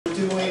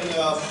doing,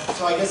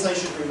 so I guess I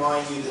should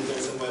remind you that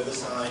there's a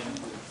WebAssign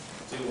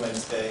due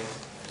Wednesday.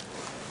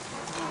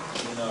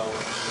 You know,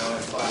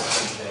 it's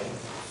class Wednesday.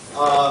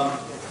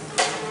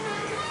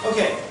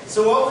 Okay,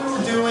 so what we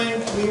were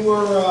doing, we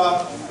were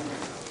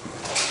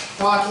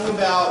talking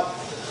about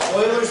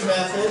Euler's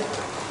method.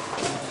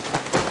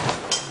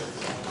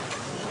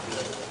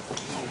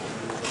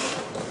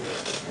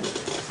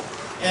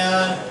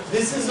 And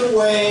this is a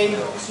way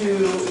to,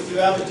 if you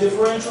have a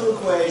differential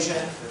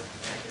equation,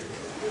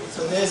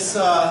 so this,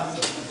 so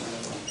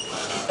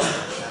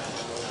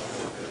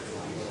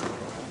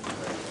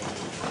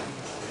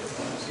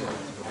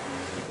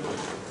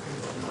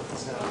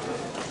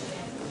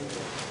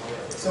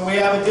we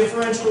have a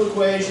differential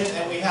equation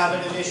and we have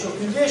an initial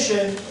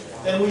condition,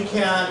 then we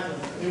can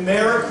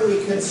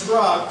numerically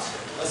construct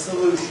a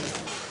solution.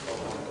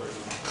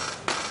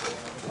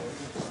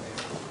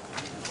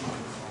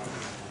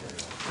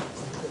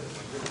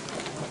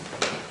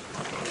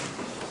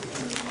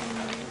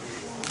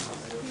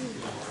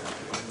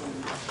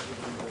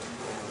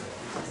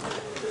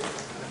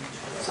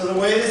 So the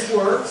way this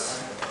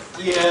works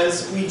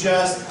is we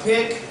just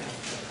pick,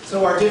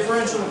 so our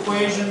differential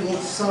equation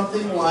looks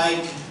something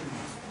like,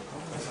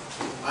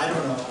 I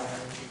don't know,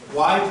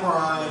 y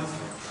prime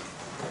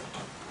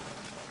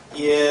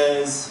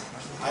is,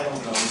 I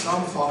don't know,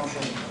 some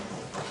function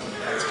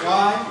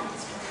xy.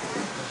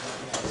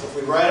 So if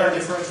we write our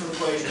differential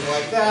equation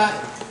like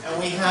that, and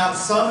we have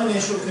some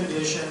initial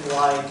condition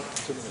like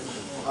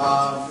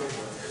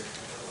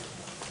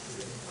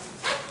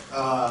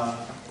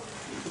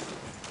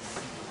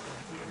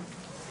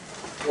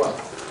what?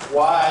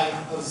 Y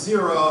of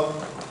 0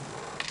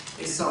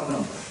 is some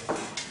number.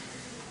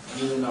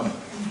 I need a number.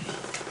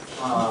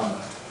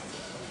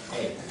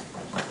 A.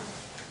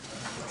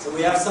 So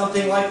we have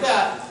something like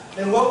that.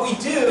 Then what we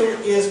do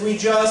is we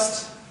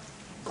just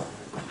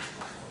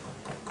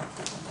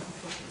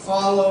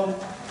follow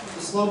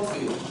the slope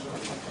field.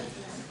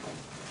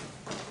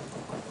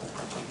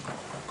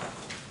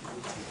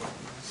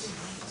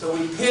 So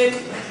we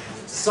pick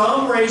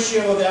some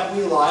ratio that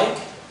we like.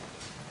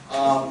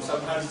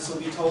 Sometimes this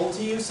will be told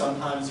to you.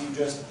 Sometimes you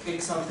just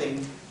pick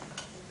something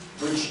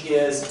which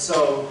is,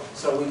 so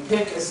we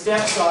pick a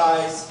step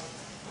size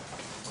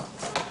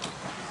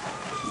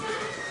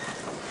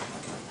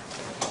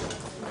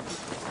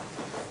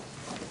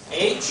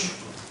h,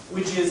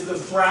 which is the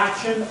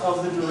fraction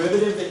of the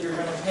derivative that you're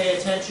going to pay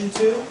attention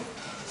to.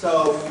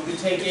 So you could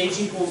take h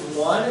equals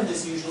 1, and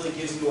this usually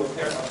gives you a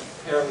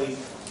fairly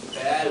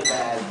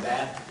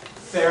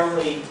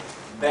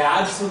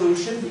bad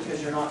solution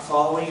because you're not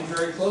following it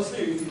very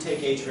closely, or you can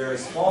take h very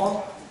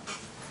small.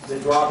 The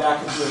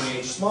drawback of doing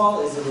h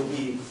small is it'll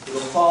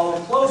follow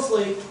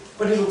closely,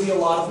 but it'll be a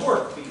lot of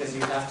work because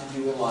you have to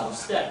do a lot of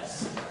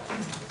steps.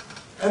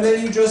 And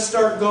then you just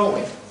start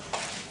going.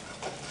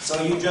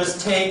 So you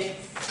just take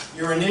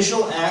your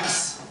initial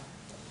x.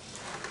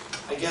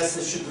 I guess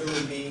this should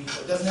really be,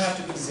 it doesn't have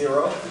to be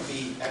 0, it could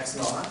be x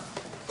naught.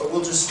 But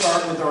we'll just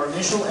start with our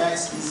initial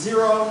x is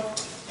 0,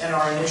 and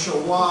our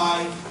initial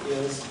y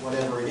is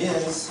whatever it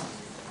is.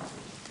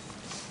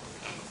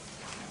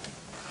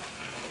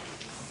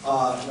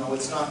 No,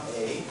 it's not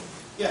a.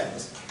 Yeah, it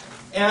is.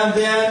 And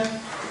then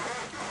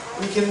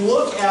we can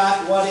look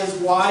at what is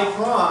y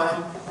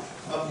prime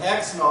of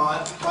x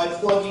naught by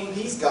plugging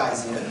these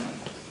guys in.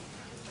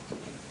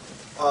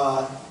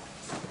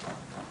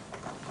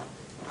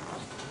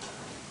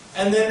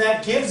 And then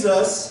that gives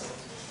us,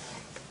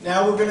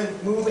 now we're going to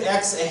move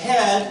x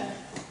ahead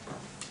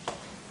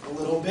a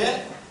little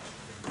bit.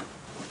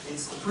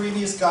 It's the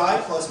previous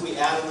guy, plus we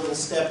add a little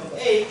step of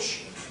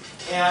h.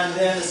 And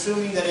then,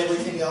 assuming that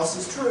everything else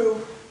is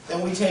true,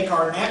 then we take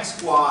our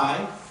next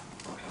y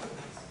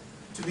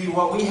to be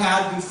what we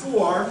had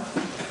before,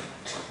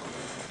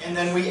 and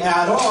then we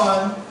add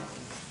on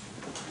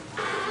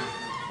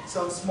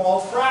some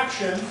small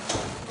fraction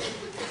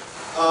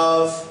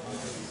of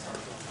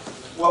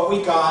what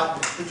we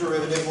got the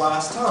derivative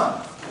last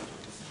time.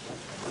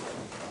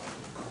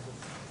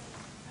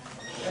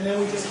 And then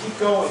we just keep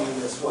going in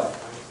this way.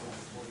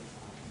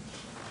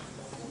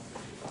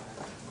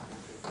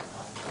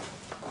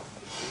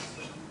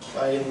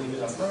 I didn't leave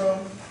enough room.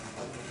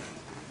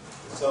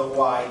 So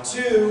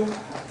y2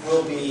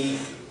 will be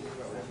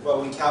what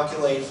we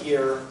calculate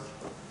here,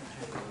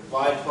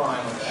 y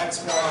prime of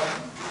x1.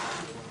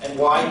 And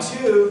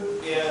y2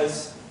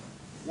 is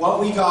what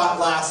we got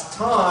last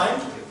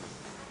time,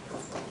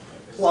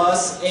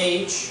 plus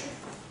h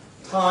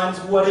times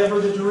whatever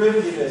the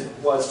derivative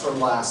was from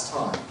last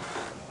time.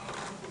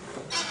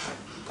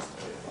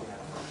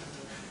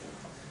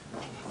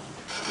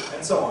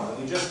 And so on.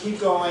 We just keep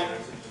going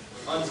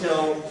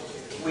until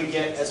we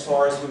get as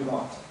far as we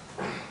want.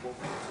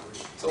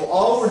 So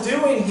all we're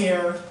doing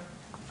here,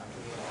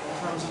 in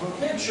terms of a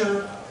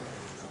picture,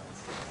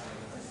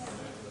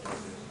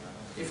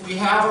 if we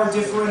have our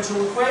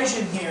differential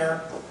equation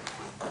here,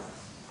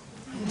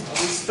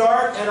 we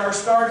start at our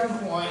starting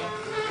point,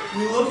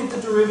 we look at the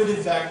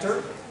derivative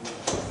vector,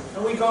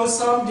 and we go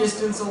some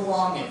distance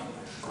along it.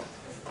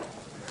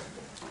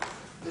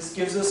 This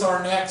gives us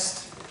our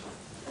next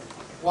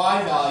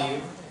y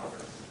value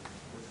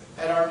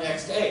at our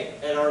next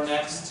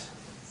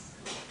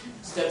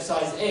step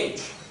size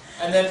h.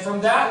 And then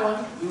from that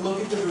one, we look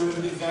at the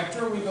derivative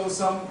vector, we go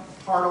some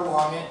part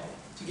along it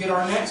to get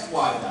our next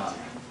y value.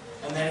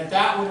 And then at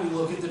that one, we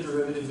look at the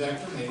derivative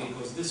vector, maybe it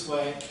goes this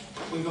way,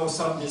 we go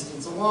some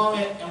distance along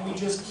it, and we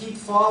just keep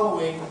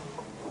following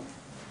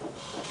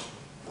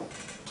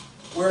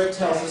where it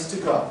tells us to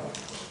go.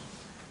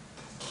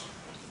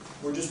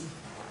 We're just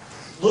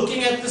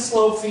looking at the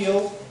slope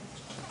field,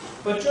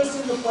 but just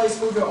in the place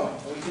we're going.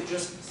 We could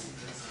just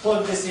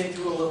plug this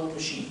into a little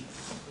machine.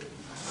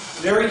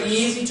 Very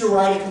easy to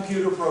write a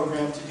computer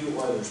program to do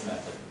Euler's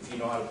method, if you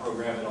know how to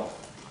program at all.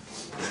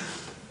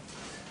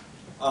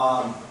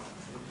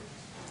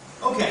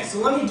 Okay, so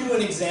let me do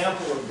an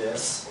example of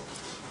this.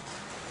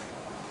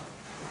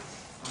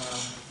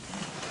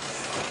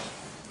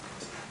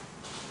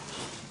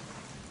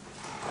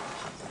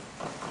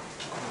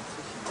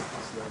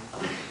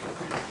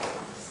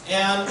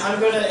 And I'm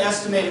going to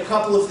estimate a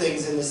couple of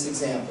things in this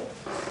example.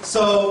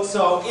 So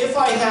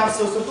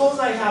suppose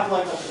I have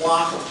like a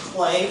block of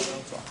clay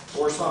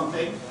or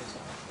something.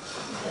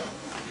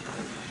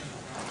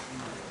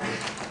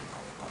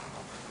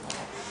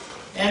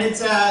 And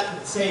it's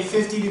at, say,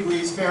 50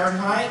 degrees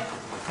Fahrenheit.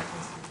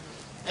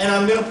 And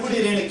I'm going to put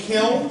it in a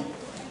kiln.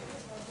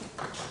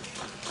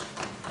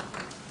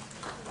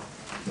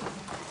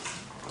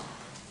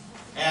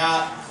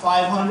 At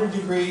 500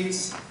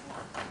 degrees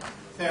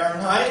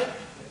Fahrenheit.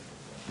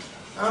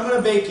 I'm going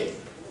to bake it.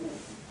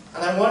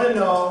 And I want to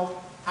know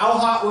how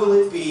hot will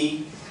it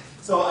be.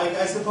 So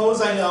I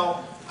suppose I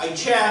know. I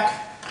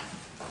check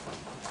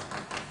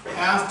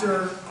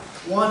after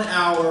 1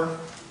 hour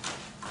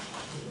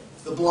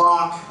the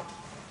block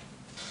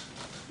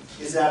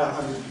is at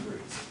 100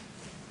 degrees.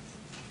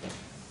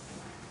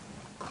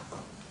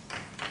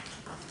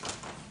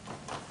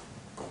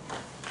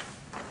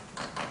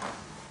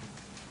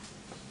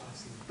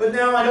 But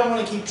now I don't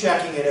want to keep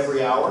checking it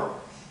every hour,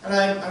 and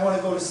I want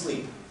to go to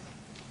sleep.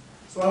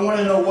 So I want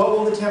to know what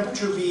will the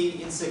temperature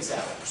be in 6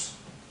 hours.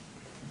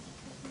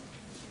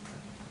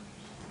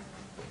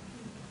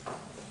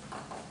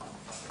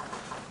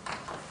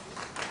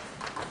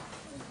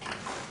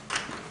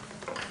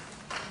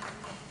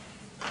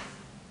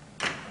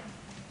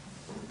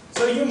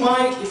 So you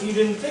might, if you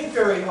didn't think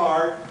very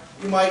hard,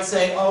 you might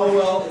say, oh,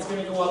 well, it's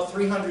going to go up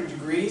 300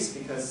 degrees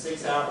because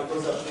 6 hours, it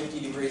goes up 50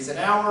 degrees an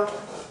hour.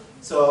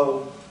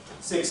 So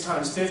 6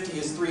 times 50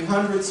 is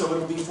 300, so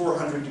it'll be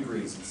 400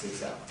 degrees in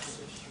 6 hours.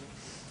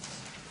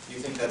 Do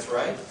you think that's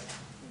right?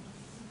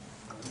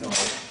 No.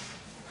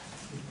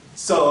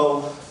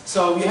 So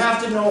you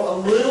have to know a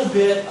little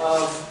bit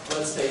of,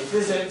 let's say,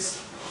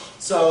 physics.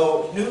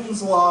 So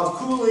Newton's law of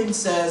cooling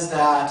says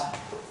that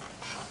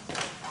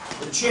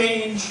the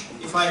change,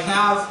 if I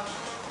have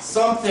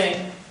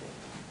something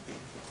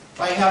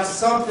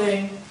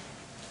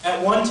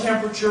at one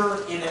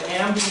temperature in an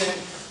ambient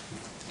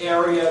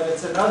area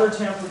that's another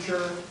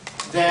temperature,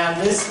 then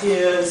this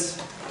is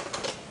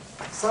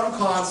some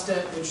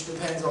constant, which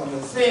depends on the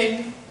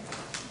thing,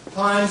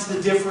 times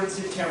the difference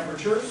in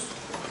temperatures.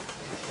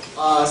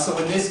 So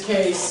in this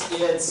case,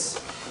 it's,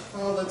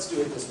 well, let's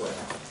do it this way.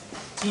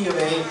 T of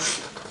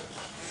H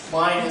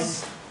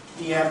minus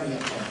the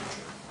ambient temperature.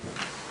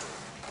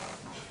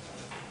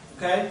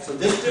 Okay, so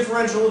this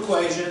differential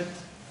equation,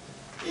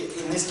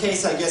 in this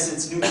case, I guess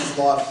it's Newton's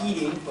law of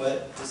heating,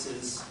 but this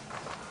is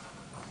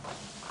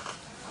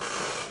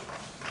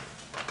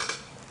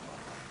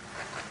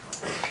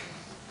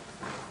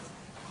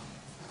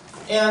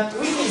and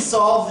we can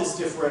solve this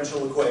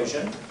differential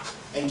equation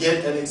and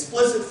get an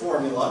explicit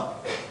formula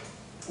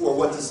for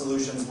what the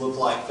solutions look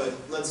like, but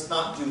let's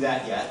not do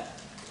that yet.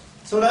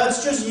 So now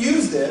let's just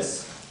use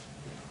this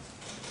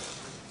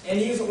and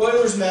use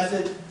Euler's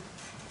method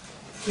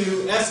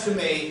to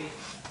estimate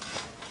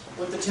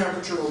what the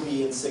temperature will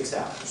be in 6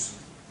 hours.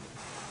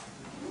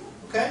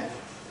 Okay?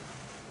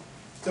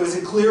 So is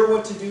it clear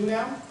what to do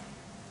now?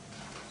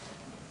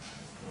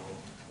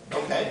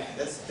 Okay,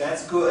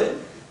 that's good.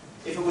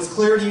 If it was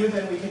clear to you,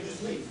 then we can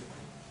just leave.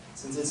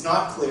 Since it's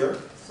not clear,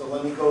 so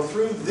let me go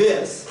through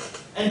this.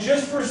 And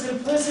just for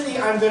simplicity,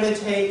 I'm going to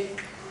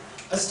take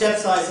a step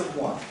size of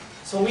 1.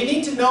 So we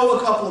need to know a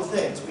couple of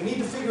things. We need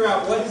to figure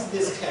out what is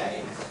this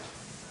K.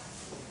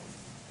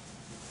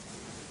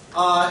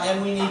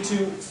 And we need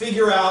to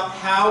figure out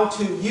how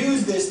to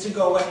use this to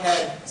go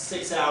ahead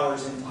 6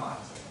 hours in time.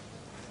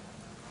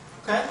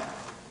 Okay?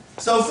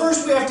 So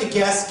first we have to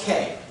guess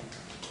K.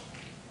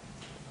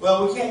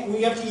 Well,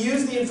 we have to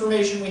use the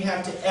information we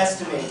have to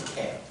estimate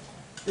K.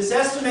 This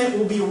estimate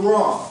will be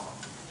wrong,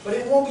 but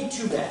it won't be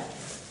too bad.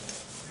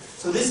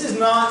 So this is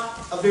not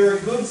a very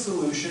good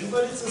solution,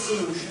 but it's a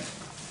solution.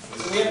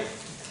 So we have,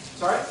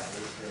 sorry?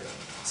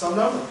 Some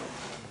number.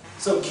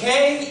 So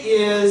K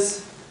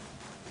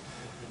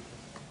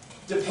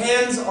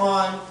depends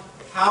on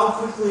how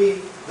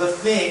quickly the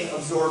thing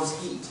absorbs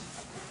heat.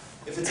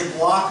 If it's a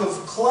block of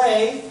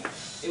clay,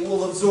 it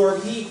will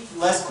absorb heat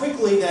less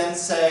quickly than,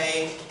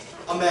 say,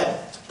 a metal.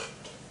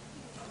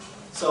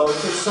 So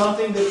if it's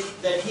something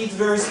that heats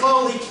very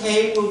slowly,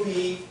 K will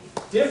be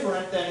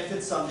different than if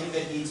it's something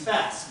that heats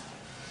fast.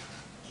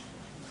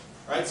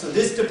 Right? So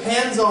this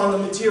depends on the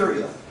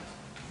material.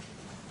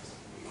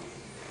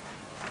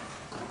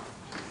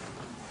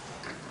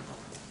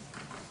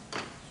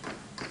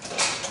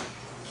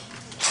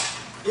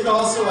 It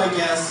also, I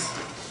guess,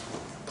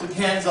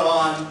 depends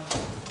on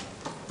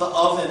the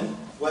oven,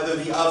 whether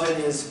the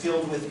oven is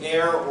filled with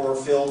air or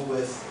filled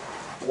with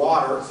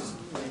water.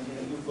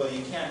 Well,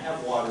 you can't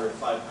have water at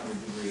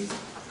 500 degrees. It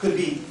could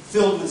be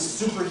filled with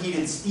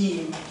superheated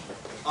steam.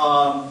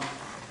 So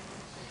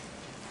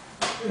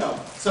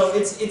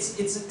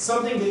it's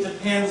something that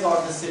depends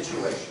on the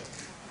situation.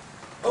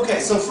 Okay,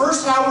 so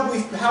first, how would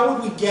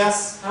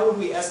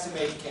we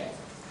estimate K?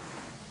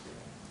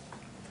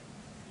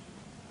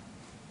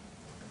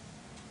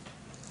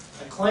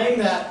 I claim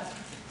that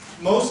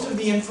most of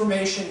the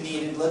information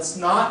needed, let's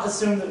not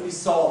assume that we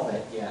solve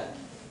it yet.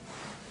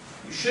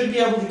 You should be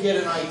able to get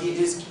an idea.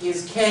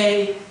 Is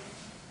K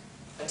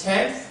a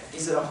tenth?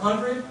 Is it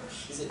 100?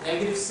 Is it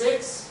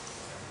 -6?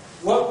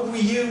 What would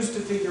we use to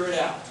figure it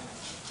out?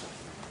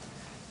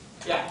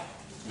 Yeah.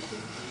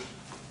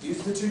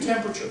 Use the two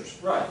temperatures.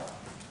 Right.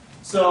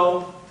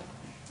 So,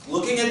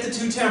 looking at the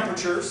two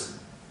temperatures,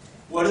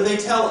 what do they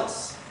tell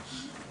us?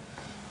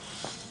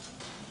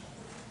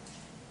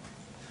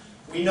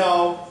 We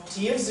know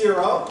T of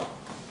 0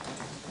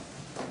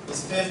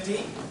 is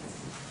 50,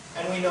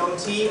 and we know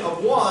T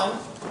of 1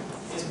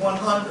 is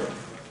 100.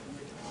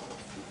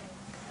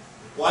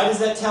 Why does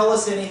that tell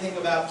us anything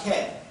about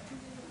K?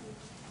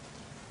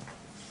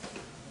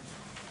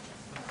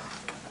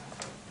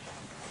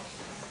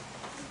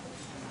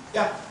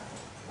 Yeah?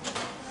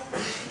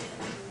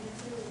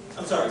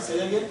 I'm sorry, say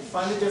that again?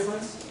 Find the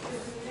difference?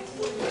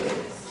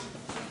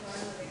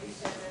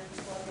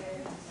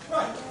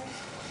 Right.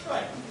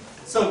 Right.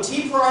 So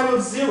T prime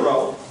of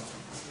 0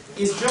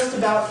 is just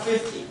about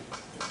 50.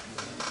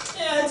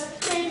 Yeah,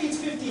 maybe it's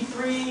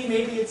 53,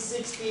 maybe it's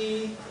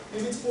 60,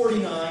 maybe it's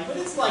 49, but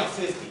it's like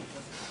 50.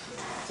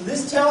 So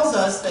this tells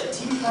us that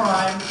T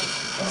prime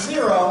of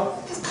 0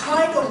 is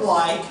kind of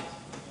like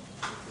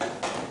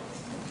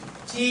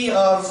T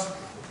of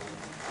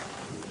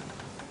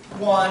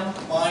 1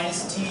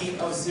 minus T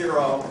of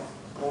 0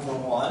 over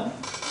 1.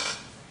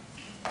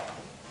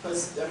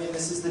 Because, I mean,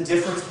 this is the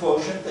difference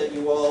quotient that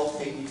you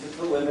took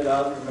the limit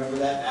of. Remember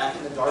that back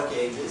in the dark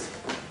ages.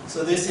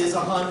 So this is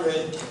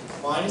 100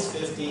 minus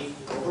 50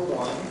 over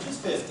 1, which is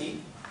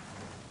 50.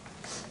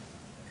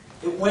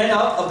 It went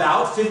up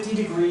about 50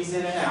 degrees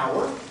in an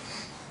hour.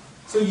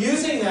 So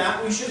using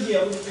that, we should be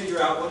able to figure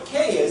out what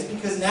K is,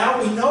 because now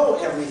we know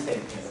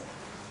everything here.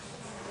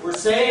 We're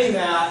saying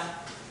that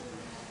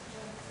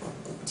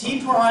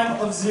T prime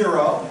of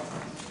 0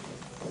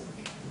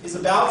 is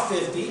about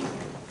 50,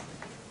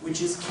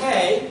 which is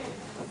K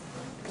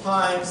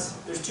times,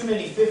 there's too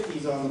many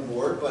 50s on the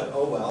board, but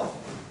oh well,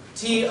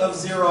 T of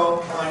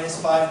 0 minus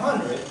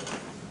 500.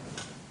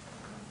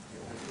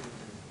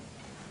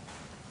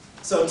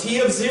 So T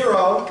of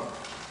 0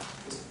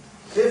 is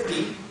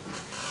 50.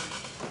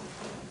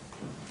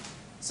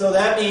 So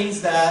that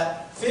means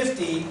that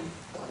 50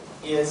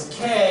 is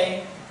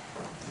K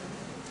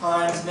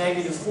times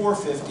negative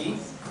 450.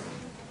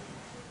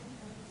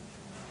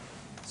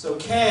 So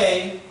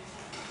K,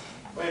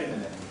 wait a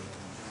minute.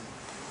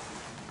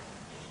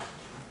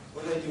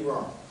 What did I do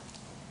wrong?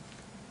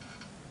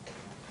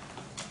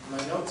 In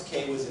my notes,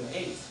 K was an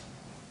eighth.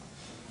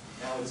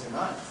 Now it's a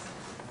ninth.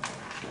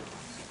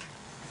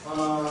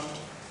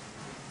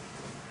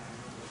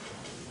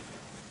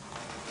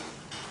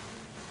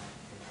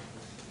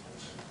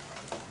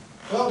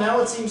 Well,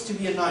 now it seems to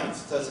be a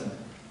ninth, doesn't it?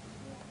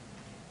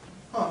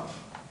 Huh.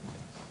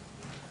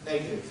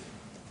 Negative.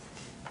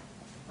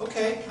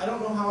 Okay, I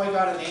don't know how I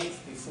got an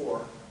eighth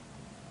before.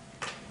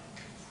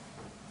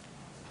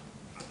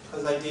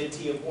 Because I did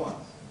T of 1.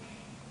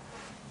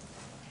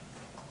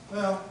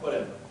 Well,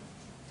 whatever.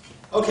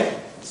 Okay,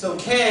 so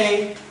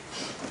K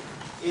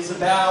is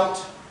about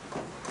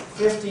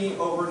 50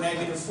 over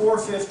negative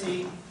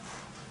 450,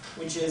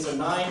 which is a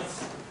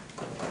ninth,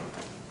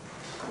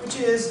 which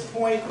is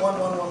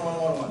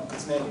 0.111111.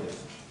 It's negative.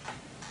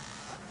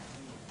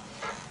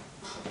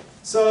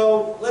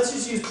 So let's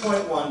just use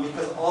 0.1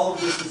 because all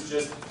of this is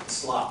just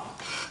slop.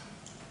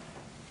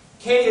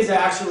 K is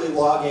actually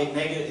log 8,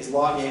 negative is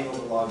log 8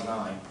 over log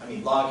 9. I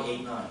mean log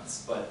 8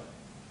 ninths, but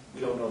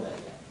we don't know that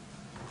yet.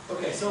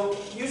 Okay, so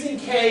using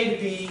K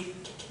to be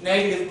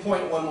negative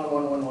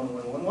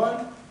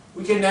 0.11111111,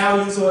 we can now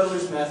use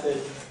Euler's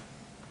method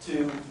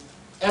to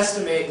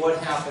estimate what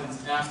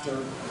happens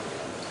after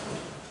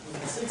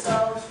 6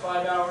 hours,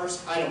 5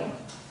 hours, I don't know,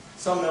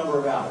 some number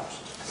of hours.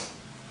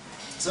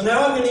 So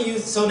now I'm going to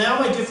use, so now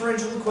my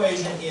differential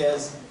equation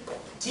is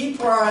T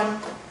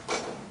prime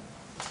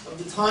of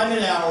the time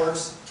in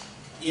hours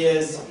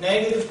is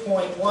negative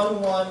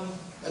 0.11,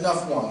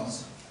 enough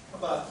ones. How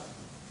about,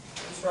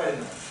 let's write it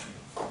down.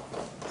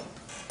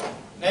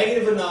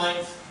 Negative a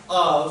ninth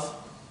of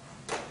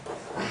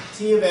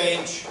T of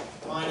H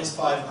minus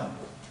 500.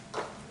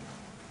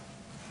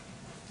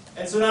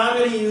 And so now I'm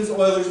going to use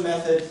Euler's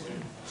method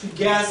to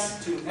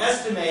guess, to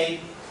estimate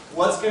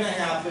what's going to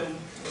happen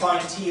to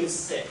find t of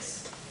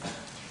 6.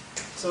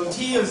 So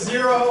t of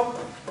 0,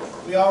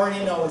 we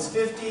already know is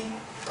 50.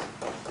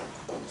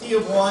 T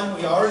of 1,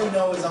 we already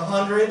know is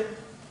 100.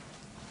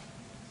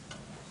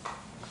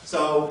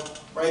 So,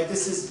 right,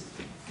 this is,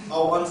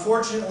 oh,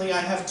 unfortunately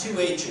I have two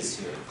h's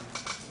here.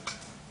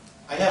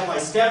 I have my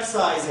step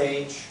size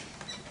h,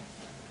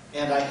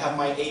 and I have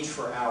my h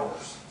for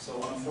hours.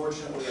 So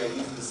unfortunately I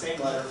use the same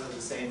letter for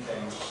the same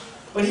thing.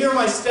 But here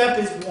my step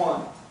is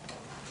 1.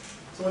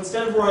 So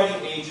instead of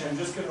writing h, I'm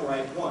just going to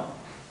write 1.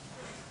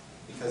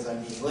 Because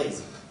I'm being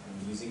lazy.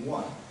 I'm using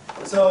 1.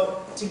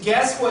 So to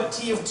guess what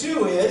t of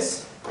 2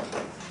 is,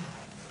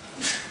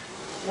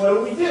 what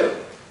do we do?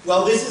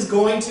 Well, this is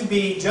going to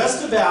be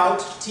just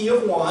about t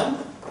of 1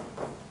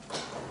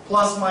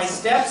 plus my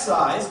step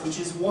size, which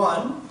is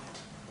 1,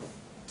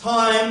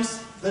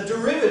 times the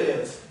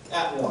derivative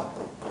at 1.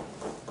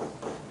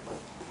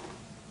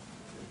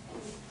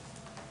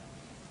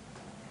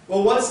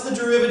 Well, what's the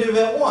derivative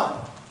at 1?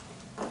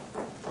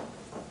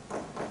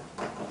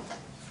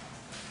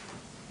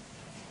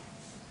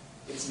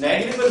 It's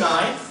negative a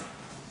ninth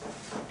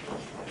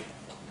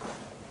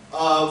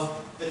of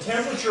the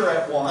temperature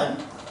at 1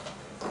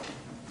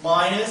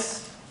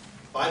 minus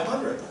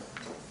 500,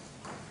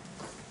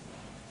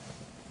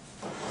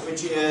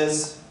 which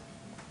is,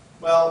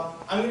 well,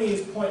 I'm going to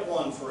use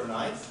 0.1 for a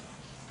ninth.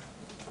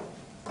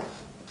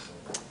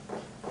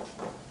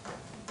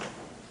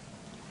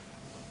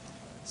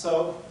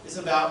 So it's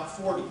about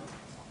 40.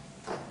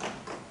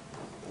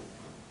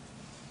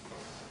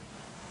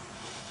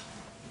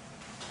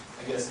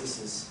 I guess this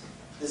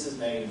is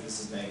negative, this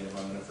is negative.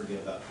 I'm going to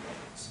forget about the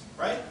negatives,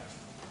 right?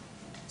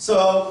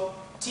 So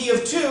t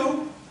of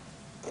 2,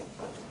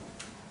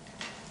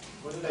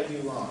 what did I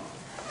do wrong?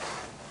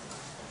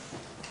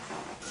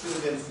 Should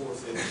have been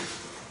 450.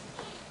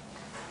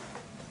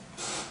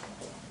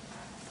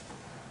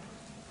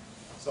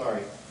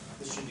 Sorry,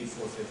 this should be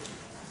 450.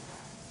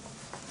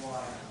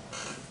 Why?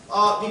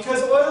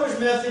 Because Euler's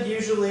method,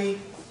 usually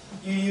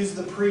you use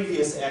the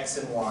previous x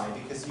and y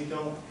because you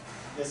don't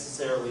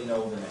necessarily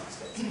know the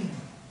next x.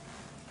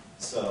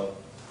 So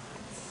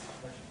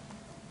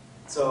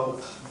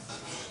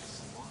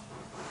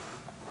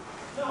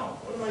no,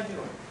 what am I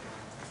doing?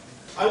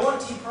 I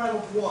want t prime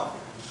of 1.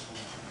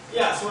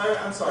 Yeah, so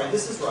I'm sorry,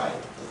 this is right.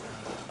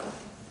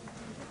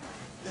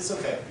 This is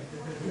okay.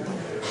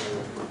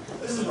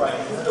 This is right,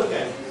 this is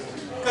okay.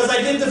 Because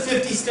I did the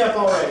 50 step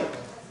already.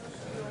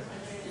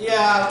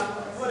 Yeah,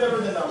 whatever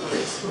the number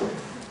is.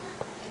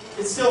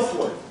 It's still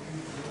 40.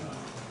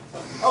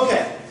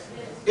 Okay.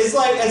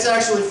 It's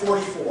actually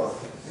 44.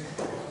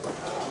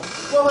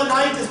 Well, a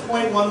ninth is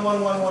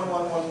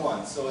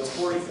 0.111111, so it's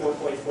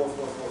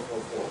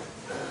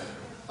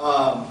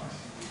 44.44444.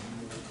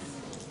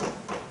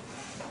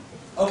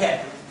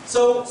 Okay.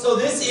 So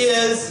this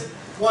is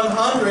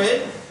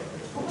 100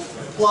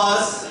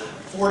 plus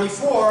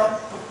 44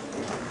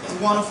 is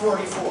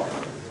 144.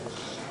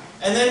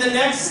 And then the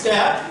next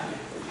step,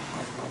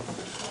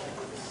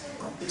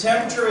 the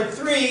temperature at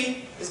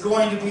 3 is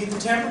going to be the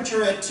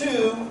temperature at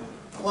 2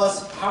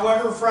 plus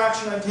however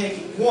fraction I'm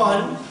taking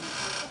 1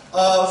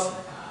 of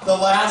the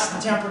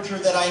last temperature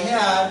that I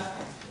had,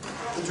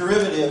 the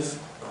derivative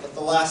at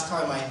the last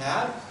time I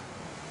had.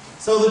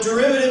 So the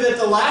derivative at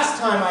the last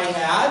time I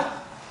had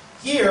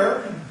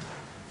here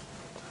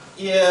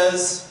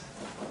is,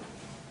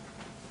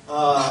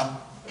 I've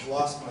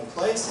lost my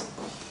place,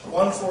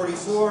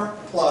 144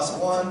 plus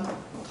 1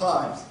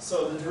 times.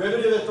 So the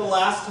derivative at the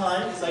last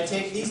time is I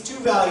take these two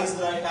values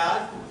that I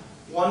had,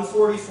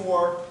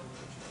 144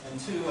 and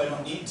 2, I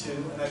don't need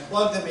 2, and I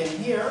plug them in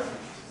here.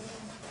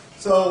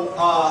 So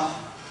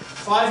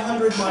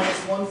 500 minus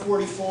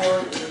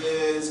 144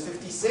 is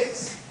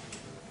 56.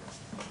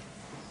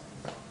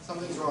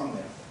 Something's wrong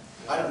there.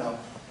 I don't know.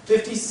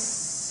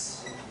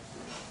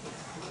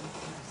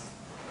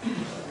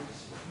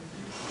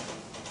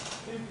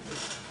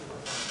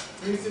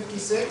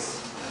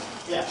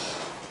 356? Yeah.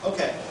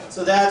 Okay.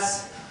 So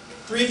that's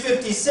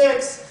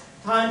 356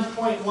 times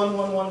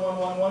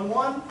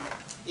 0.111111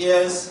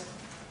 is,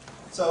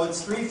 so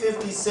it's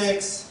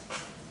 356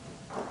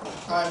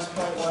 times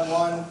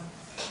 0.11,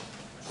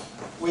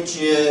 which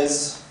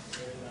is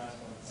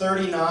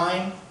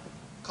 39.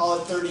 Call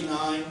it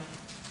 39.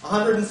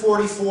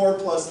 144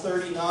 plus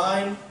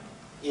 39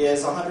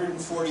 is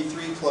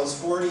 143 plus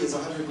 40 is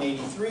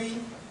 183.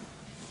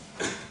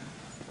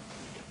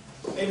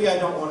 Maybe I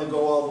don't want to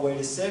go all the way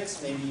to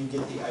 6. Maybe you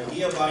get the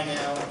idea by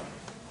now.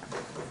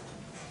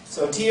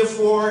 So t of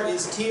 4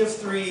 is t of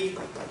 3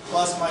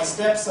 plus my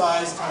step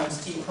size times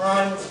t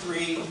prime of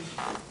 3.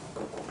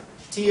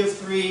 T of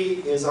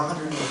 3 is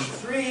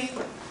 183.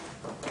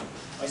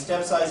 My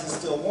step size is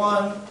still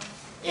 1.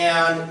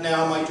 And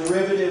now my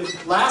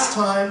derivative last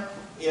time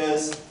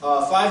is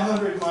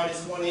 500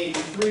 minus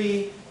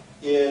 183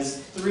 is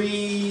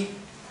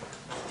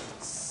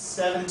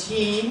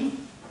 317.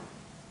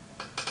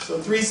 So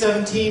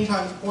 317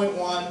 times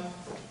 0.1,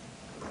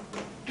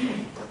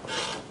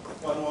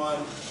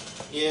 11,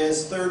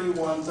 is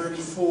 31,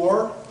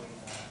 34,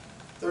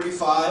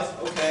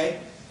 35, okay,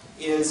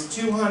 is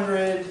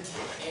 218,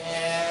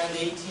 I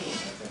think.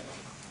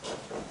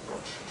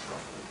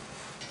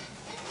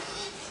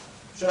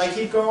 Should I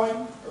keep going,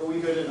 or are we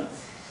good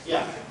enough?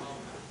 Yeah.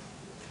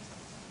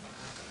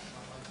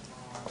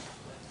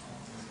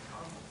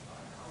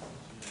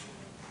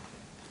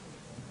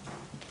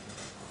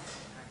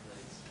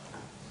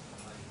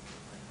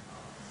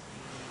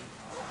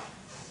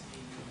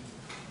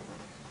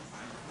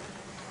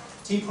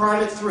 T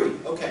prime at 3,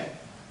 okay.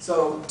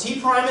 So T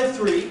prime at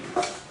 3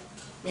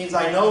 means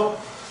I know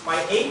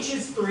my H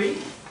is 3,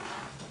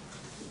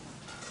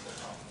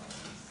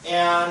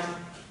 and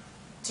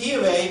T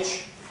of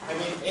H,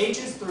 H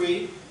is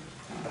 3,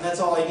 and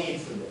that's all I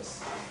need for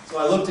this. So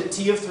I looked at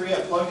T of 3,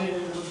 I plugged it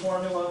into the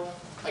formula,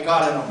 I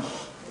got a number.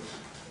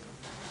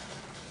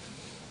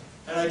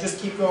 And I just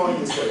keep going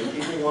this way.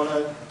 People want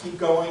to keep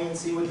going and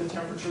see what the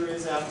temperature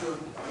is after.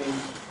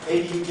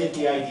 Maybe you get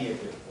the idea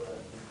here.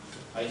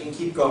 I can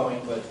keep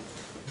going, but...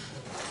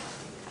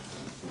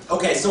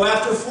 Okay, so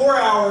after 4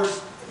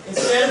 hours,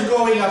 instead of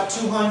going up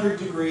 200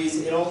 degrees,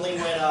 it only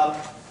went up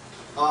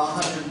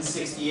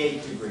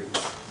 168 degrees,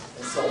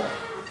 and so on.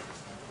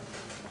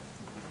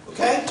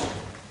 Okay?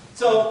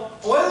 So,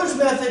 Euler's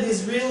method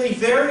is really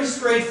very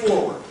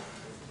straightforward.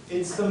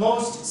 It's the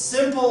most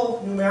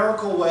simple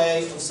numerical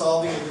way of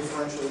solving a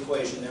differential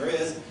equation there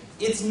is.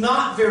 It's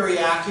not very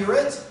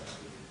accurate,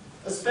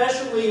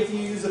 especially if you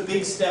use a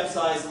big step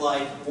size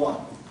like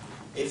 1.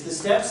 If the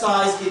step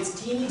size gets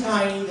teeny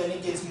tiny, then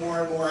it gets more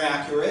and more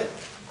accurate.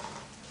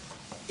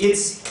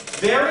 It's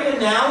very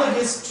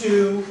analogous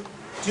to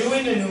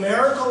doing a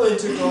numerical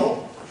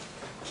integral.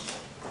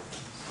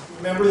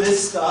 Remember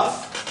this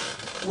stuff,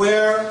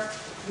 where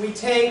we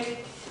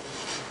take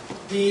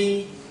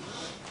the,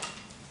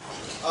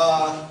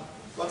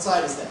 what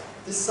side is that?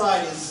 This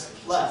side is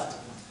left.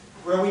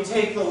 Where we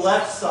take the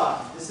left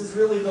side. This is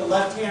really the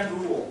left-hand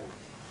rule.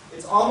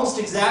 It's almost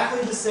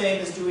exactly the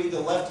same as doing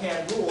the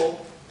left-hand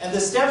rule. And the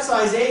step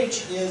size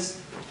h is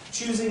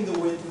choosing the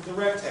width of the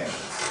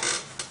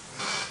rectangles.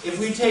 If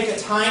we take a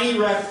tiny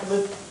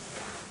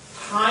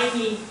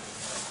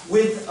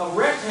width of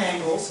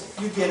rectangles,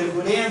 you get a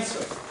good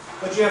answer.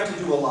 But you have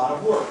to do a lot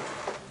of work.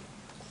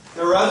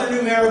 There are other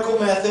numerical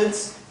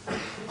methods.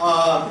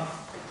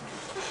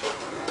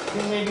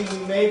 Maybe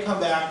we may come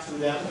back to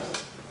them.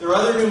 There are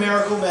other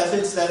numerical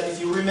methods that, if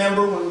you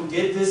remember when we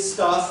did this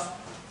stuff,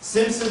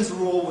 Simpson's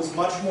rule was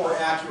much more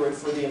accurate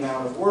for the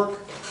amount of work.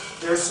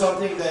 There's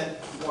something that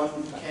one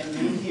can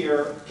do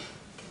here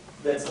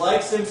that's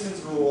like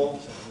Simpson's rule,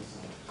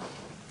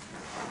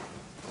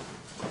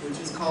 which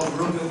is called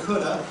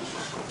Runge-Kutta.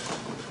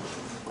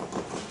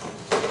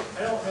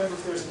 I don't remember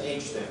if there's an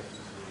H there.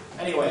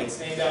 Anyway, it's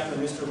named after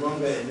Mr.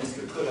 Runge and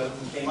Mr. Kutta,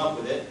 who came up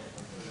with it.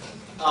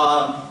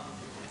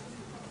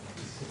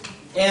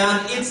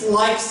 And it's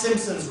like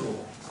Simpson's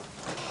rule.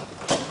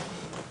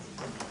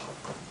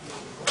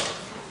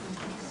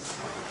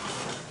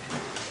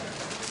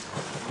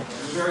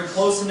 Very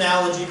close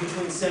analogy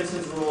between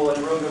Simpson's rule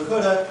and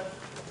Runge-Kutta.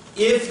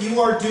 If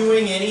you are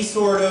doing any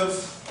sort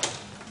of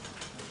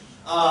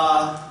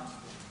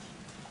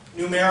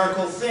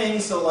numerical thing,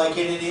 so like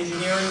in an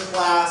engineering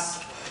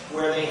class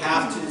where they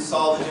have to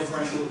solve a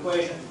differential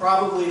equation,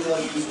 probably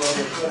they'll use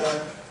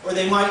Runge-Kutta, or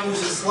they might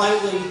use a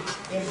slightly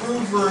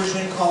improved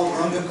version called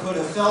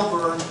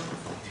Runge-Kutta-Feldberg.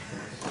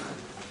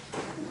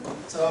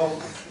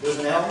 So, there's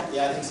an L?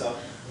 Yeah, I think so.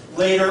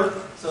 Later,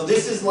 so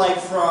this is like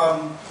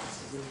from,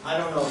 I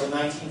don't know, the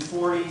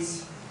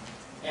 1940s,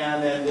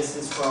 and then this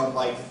is from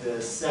like the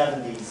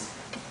 70s.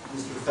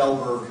 Mr.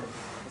 Feldberg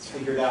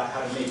figured out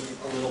how to make it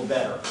a little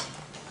better.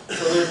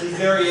 So there's these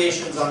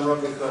variations on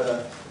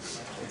Runge-Kutta,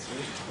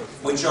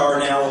 which are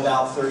now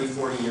about 30,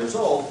 40 years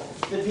old,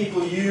 that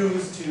people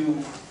use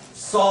to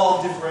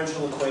solve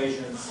differential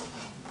equations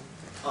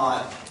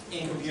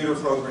in computer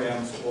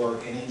programs or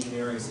in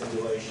engineering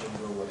simulations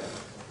or whatever.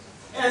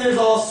 And there's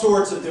all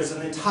sorts of, there's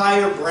an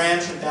entire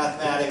branch of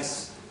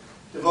mathematics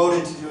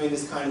devoted to doing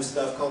this kind of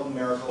stuff called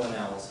numerical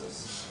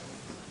analysis.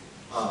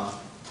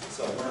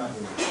 So we're not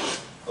doing that.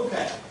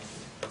 Okay.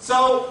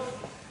 So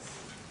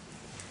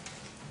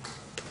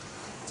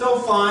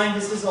fine,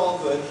 this is all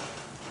good.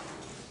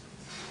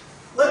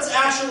 Let's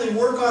actually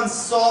work on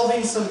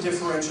solving some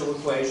differential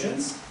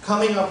equations,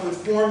 coming up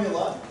with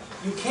formula.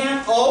 You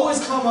can't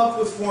always come up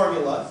with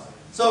formula.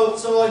 So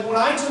like when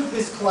I took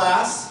this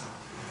class,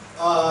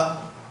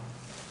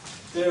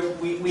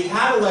 we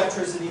had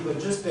electricity, but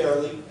just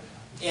barely.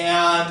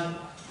 And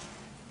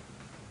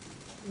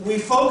we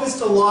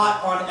focused a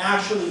lot on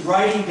actually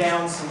writing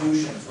down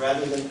solutions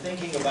rather than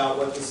thinking about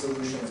what the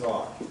solutions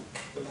are.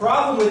 The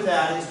problem with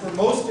that is for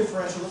most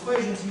differential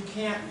equations, you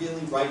can't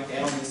really write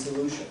down the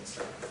solutions.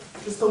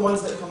 Just the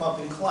ones that come up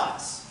in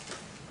class.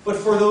 But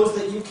for those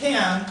that you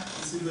can,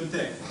 it's a good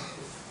thing.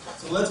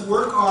 So let's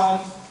work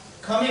on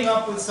coming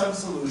up with some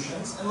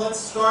solutions. And let's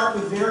start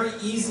with very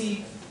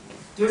easy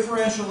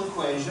differential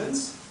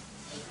equations.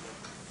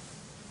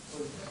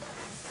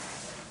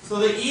 So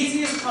the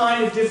easiest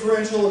kind of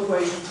differential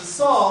equation to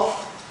solve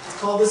is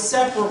called the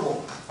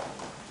separable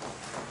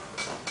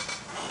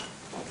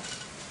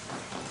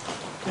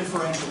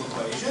differential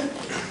equation.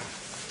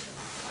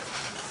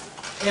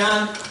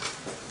 And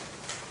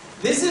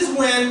this is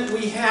when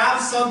we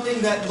have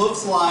something that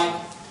looks like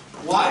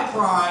y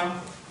prime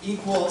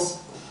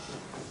equals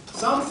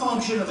some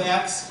function of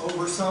x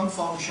over some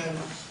function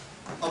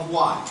of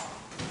y.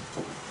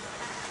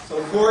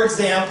 So for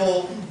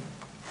example,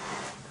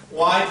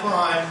 y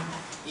prime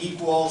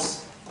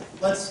equals,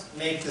 let's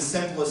make the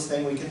simplest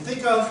thing we can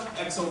think of,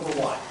 x over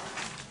y.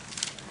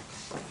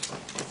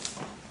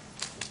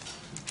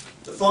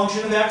 The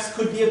function of x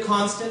could be a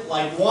constant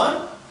like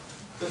 1.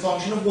 The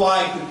function of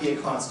y could be a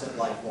constant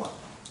like 1.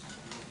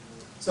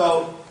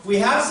 So if we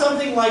have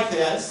something like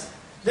this,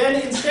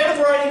 then instead of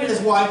writing it as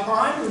y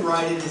prime, we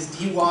write it as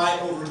dy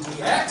over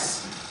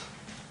dx.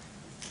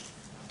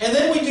 And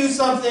then we do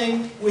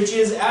something which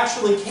is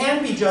actually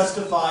can be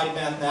justified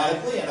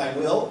mathematically, and I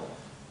will,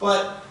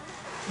 but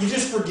you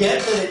just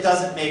forget that it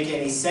doesn't make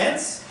any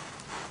sense,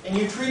 and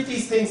you treat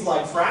these things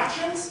like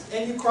fractions,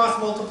 and you cross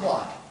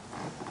multiply.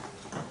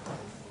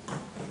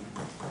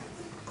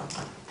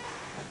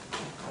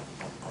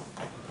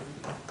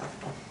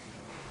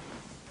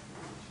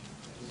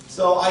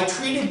 So I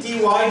treated dy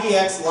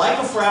dx like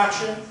a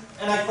fraction,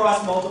 and I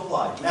cross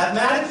multiplied.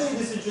 Mathematically,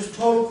 this is just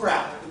total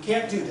crap. We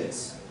can't do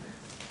this.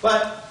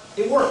 But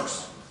it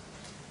works.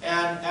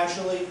 And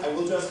actually, I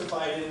will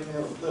justify it in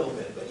a little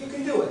bit. But you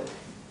can do it.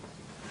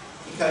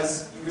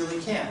 Because you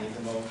really can,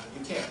 even though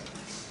you can't.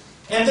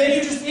 And then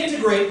you just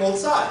integrate both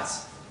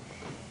sides.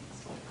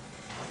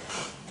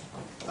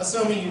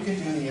 Assuming you can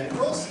do the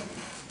integrals.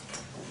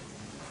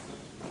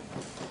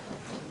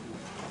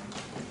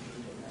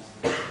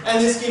 And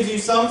this gives you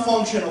some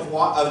function of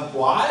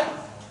y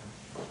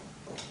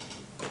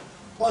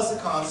plus a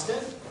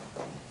constant.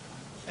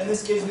 And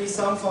this gives me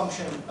some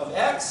function of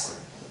x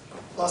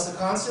plus a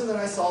constant. Then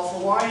I solve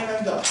for y and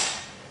I'm done.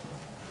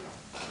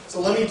 So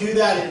let me do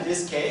that in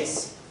this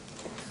case.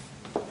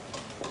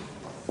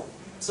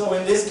 So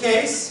in this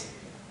case,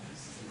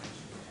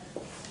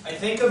 I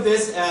think of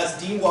this as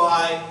dy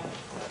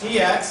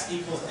dx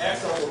equals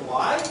x over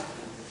y.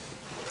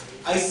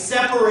 I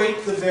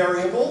separate the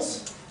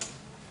variables.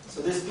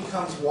 So this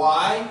becomes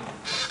y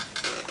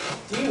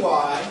dy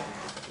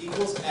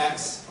equals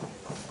x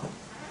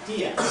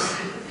dx.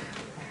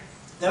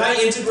 Then I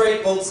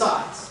integrate both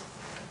sides.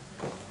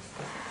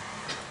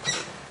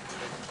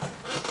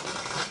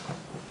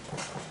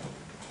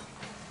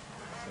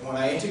 And when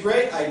I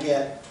integrate, I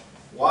get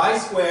y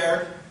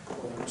squared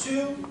over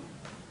 2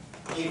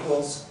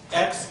 equals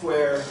x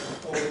squared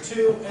over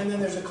 2, and then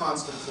there's a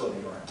constant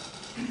floating around.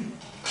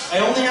 I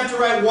only have to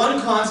write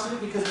one constant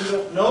because we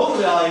don't know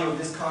the value of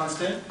this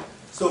constant.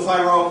 So if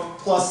I wrote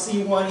plus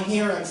c1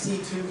 here and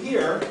c2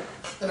 here,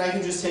 then I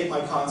can just take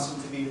my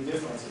constant to be the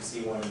difference of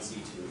c1 and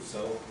c2.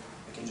 So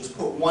I can just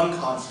put one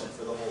constant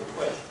for the whole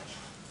equation.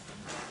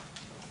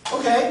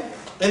 Okay,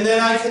 and then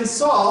I can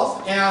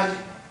solve, and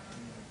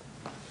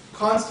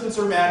constants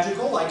are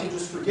magical. I can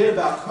just forget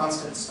about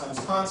constants times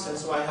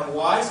constants. So I have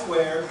y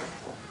squared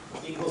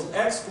equals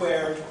x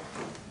squared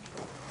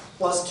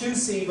plus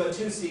 2c, but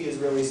 2c is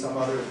really some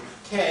other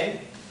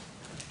k.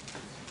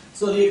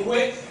 So the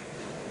equation,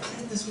 how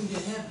did this one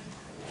get heavy?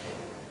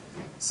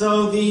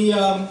 So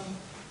the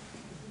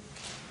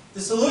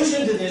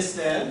solution to this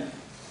then,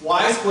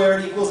 y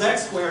squared equals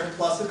x squared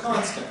plus a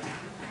constant.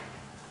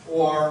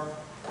 Or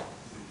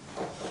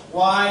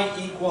y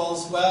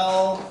equals,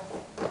 well,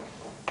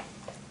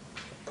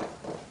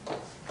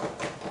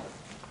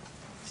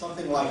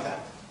 something like that.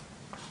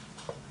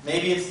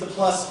 Maybe it's the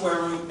plus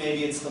square root,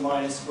 maybe it's the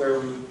minus square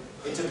root.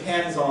 It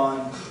depends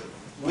on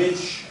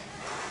which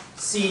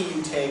c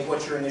you take,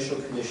 what your initial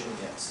condition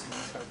is.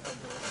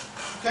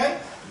 Okay?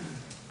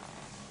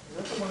 Is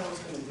that the one I was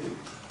going to do?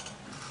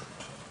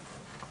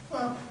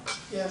 Well,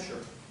 yeah, sure.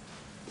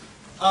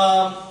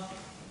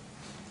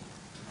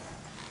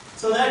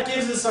 So that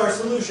gives us our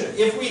solution.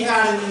 If we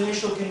had an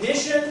initial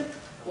condition,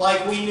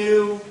 like we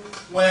knew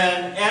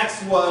when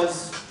x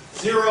was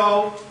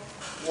 0,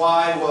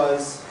 y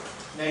was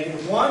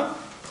 -1.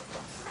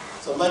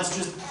 So let's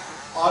just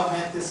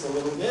augment this a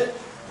little bit.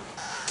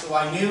 So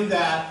I knew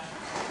that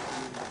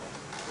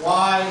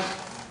y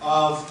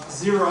of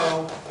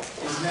 0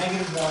 is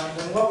 -1,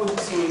 then what would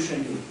the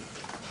solution be?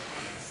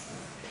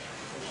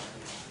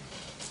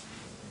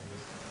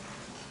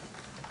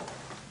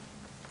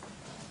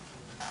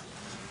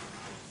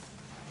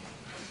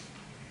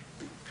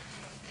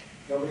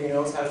 Nobody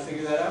knows how to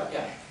figure that out?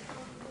 Yeah.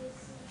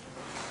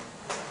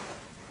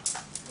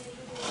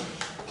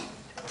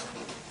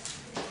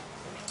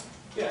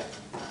 Yeah.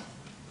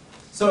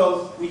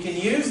 So we can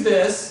use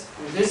this,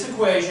 with this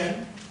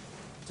equation,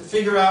 to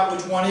figure out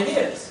which one it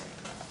is.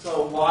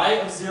 So y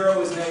of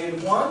 0 is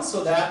 -1,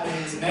 so that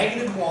means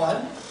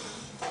 -1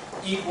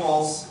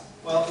 equals,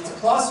 well, it's a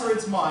plus or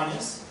it's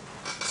minus,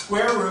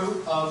 square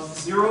root of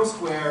 0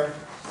 squared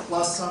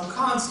plus some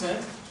constant.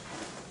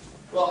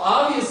 Well,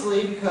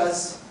 obviously,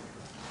 because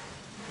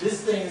this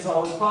thing is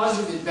always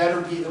positive, it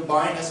better be the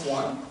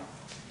 -1.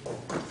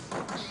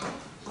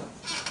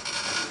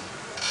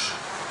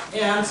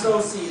 And so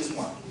C is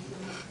 1.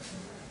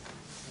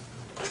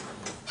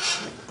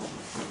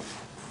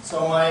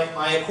 So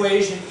my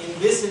equation in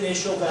this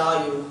initial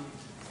value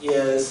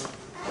is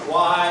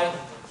y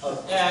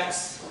of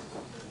x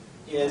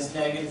is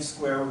negative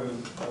square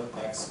root of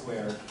x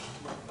squared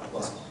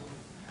plus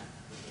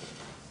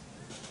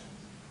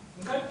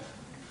 1. Okay?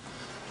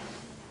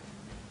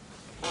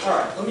 All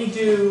right, let me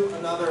do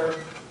another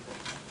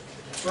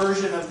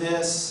version of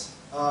this.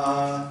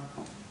 Yeah,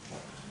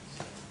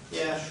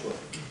 sure.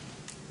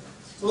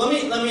 So let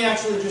me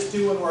actually just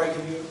do one where I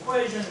give you an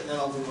equation, and then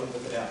I'll do one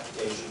with an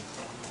application.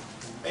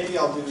 Maybe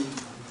I'll do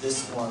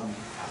this one.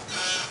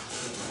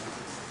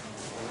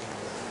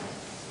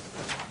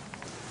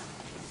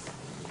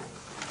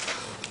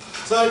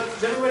 So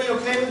is everybody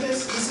okay with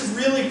this? This is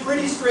really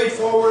pretty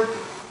straightforward,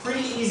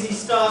 pretty easy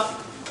stuff.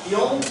 The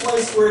only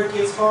place where it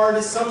gets hard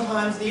is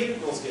sometimes the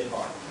integrals get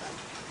hard.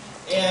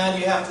 And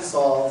you have to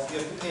solve, you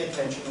have to pay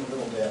attention a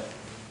little bit.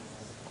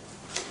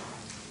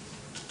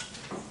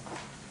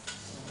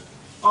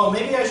 Oh,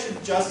 maybe I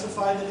should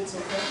justify that it's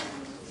okay.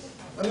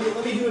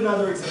 Let me do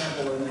another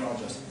example and then I'll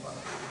justify it.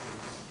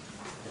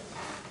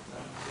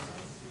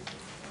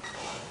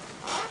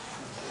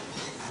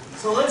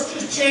 So let's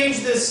just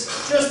change this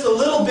just a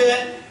little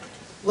bit.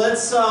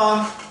 Let's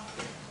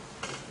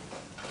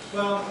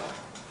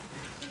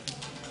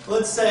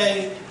let's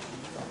say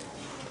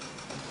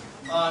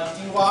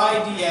dy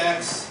dx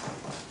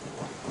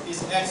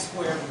is x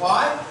squared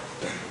y.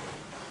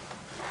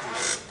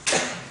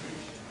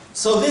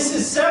 So this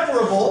is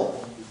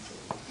separable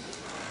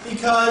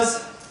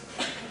because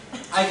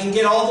I can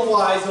get all the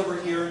y's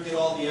over here and get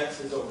all the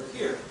x's over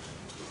here.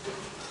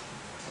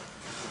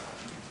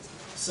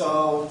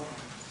 So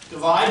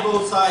divide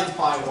both sides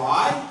by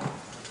y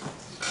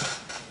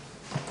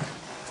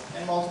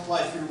and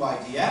multiply through by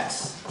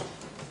dx.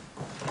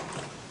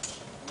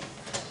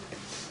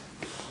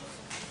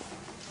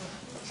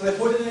 Should I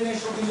put an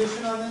initial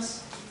condition on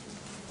this?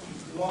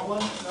 You want one?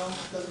 No?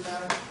 Doesn't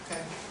matter?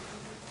 Okay.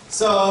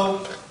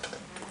 So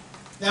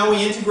now we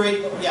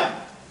integrate,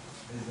 yeah.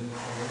 Is the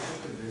initial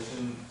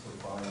condition to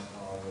find the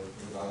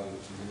value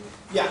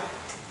of 2? Yeah.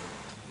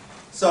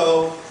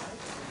 So,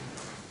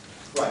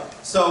 right.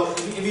 So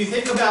if you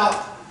think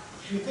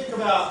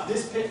about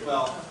this picture,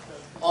 well,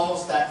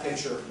 almost that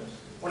picture.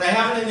 When I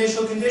have an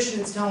initial condition,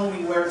 it's telling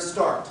me where to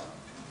start.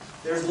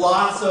 There's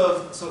lots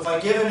of, so if I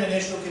give an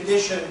initial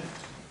condition,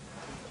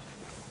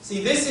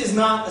 see, this is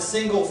not a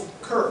single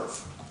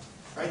curve,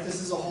 right?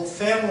 This is a whole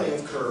family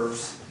of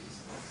curves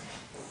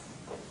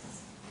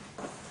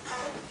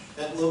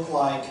that look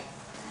like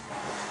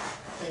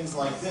things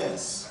like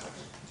this.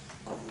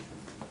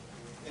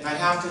 And I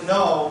have to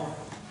know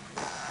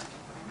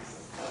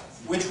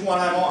which one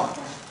I'm on.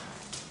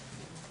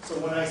 So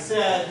when I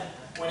said,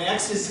 when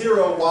x is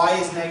 0, y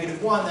is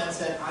negative 1, that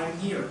said I'm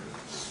here.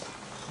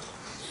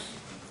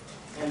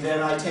 And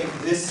then I take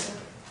this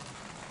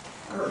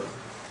curve.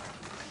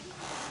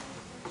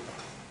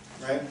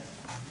 Right?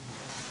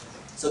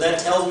 So that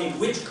tells me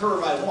which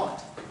curve I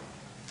want.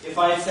 If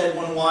I had said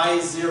when y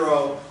is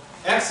 0,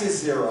 x is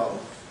 0,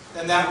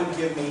 then that would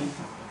give me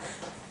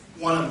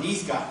one of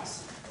these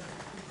guys.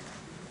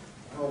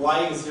 Well,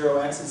 y is 0,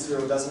 x is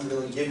 0 doesn't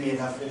really give me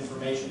enough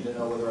information to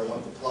know whether I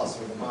want the plus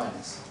or the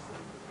minus.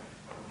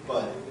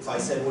 But if I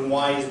said when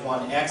y is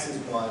 1, x is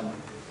 1,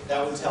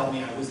 that would tell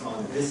me I was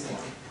on this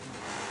one.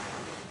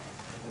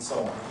 And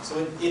so on.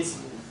 So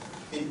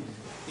the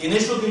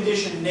initial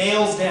condition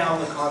nails down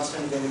the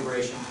constant of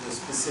integration to a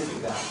specific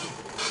value.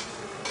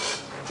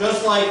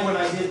 Just like when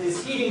I did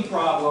this heating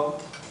problem,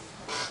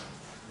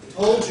 I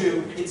told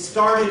you it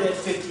started at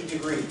 50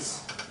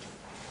 degrees.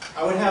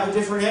 I would have a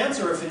different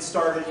answer if it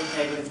started at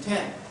negative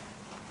 10.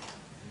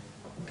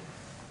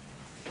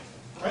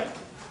 Right?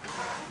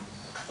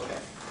 Okay.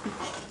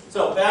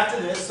 So back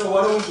to this. So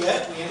what do we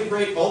get? We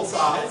integrate both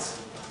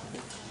sides.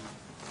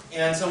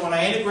 And so when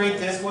I integrate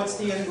this, what's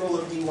the integral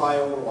of dy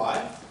over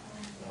y?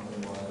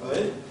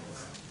 Good.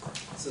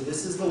 So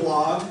this is the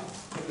log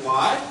of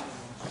y.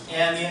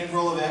 And the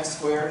integral of x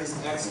squared is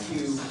x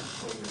cubed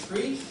over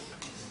 3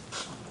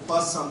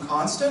 plus some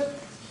constant.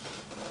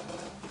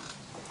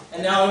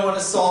 And now I want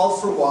to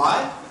solve for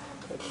y.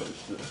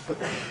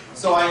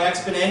 So I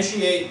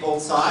exponentiate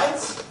both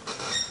sides.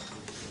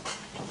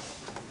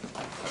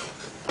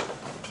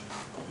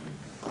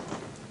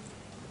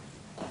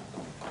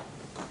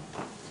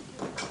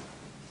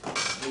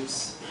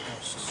 Oops.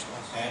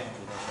 Okay.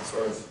 I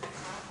sort of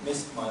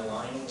missed my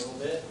line a little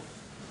bit.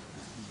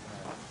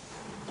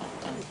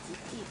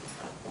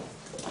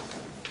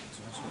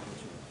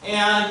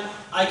 And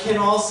I can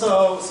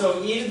also,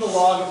 so e to the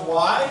log of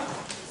y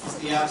is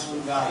the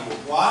absolute value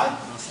of y.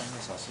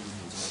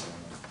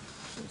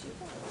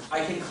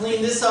 I can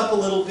clean this up a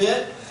little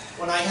bit.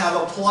 When I have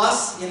a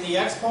plus in the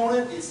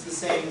exponent, it's the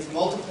same as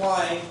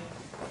multiplying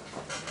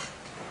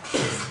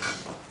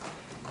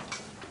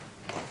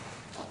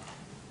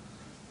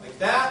like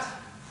that.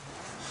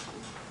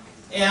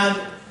 And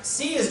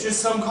c is just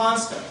some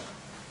constant.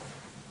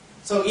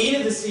 So e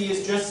to the c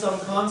is just some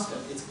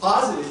constant. It's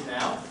positive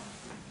now.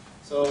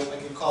 So I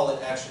could call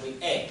it actually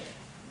A.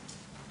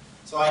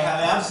 So I have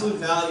absolute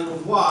value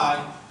of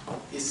y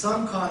is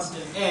some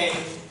constant A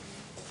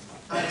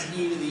times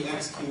e to the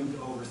x cubed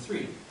over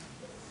 3.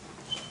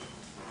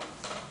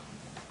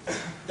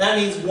 That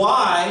means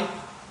y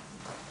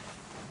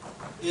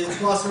is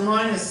plus or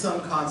minus some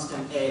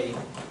constant A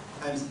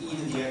times e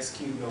to the x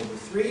cubed over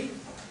 3.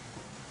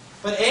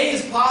 But A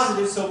is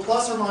positive, so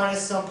plus or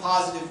minus some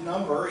positive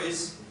number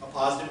is a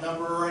positive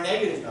number or a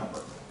negative number.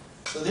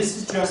 So this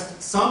is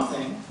just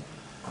something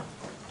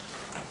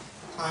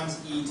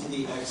times e to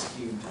the x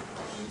cubed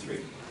over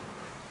 3.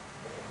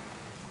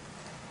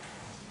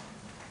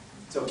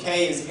 So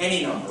k is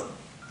any number.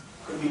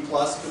 Could be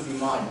plus, could be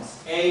minus.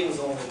 A was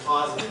only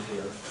positive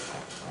here.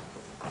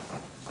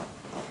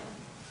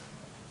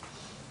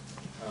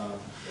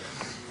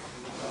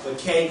 But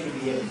k could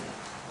be anything.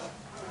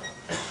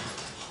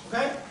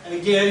 Okay? And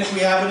again, if we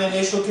have an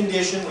initial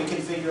condition, we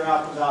can figure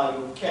out the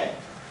value of k.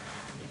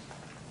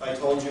 If I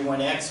told you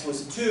when x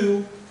was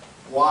 2,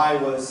 y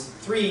was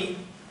 3,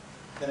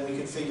 then we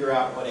could figure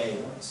out what a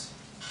was.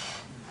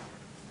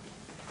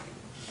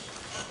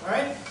 All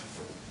right?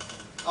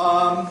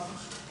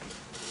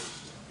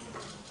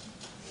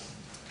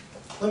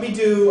 Let me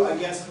do, I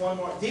guess, one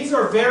more. These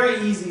are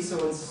very easy,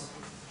 so it's,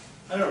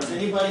 I don't know, is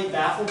anybody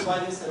baffled by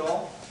this at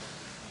all?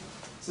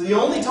 So the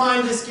only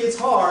time this gets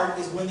hard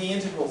is when the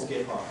integrals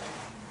get hard.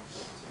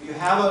 So if you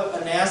have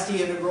a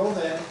nasty integral,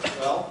 then,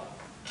 well,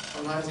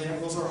 sometimes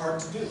integrals are hard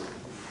to do.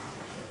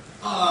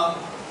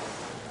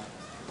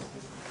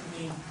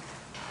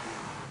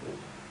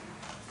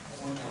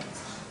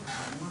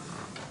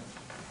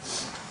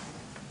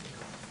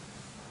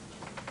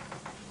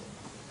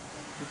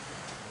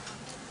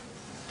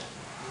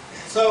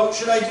 So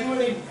should I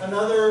do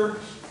another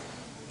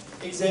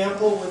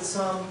example with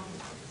some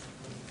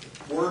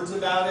words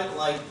about it,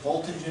 like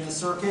voltage in a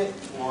circuit,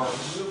 or...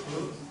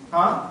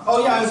 Huh?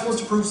 Oh yeah, I was supposed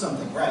to prove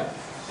something, right.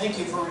 Thank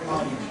you for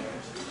reminding me.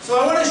 So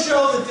I want to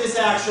show that this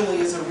actually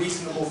is a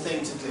reasonable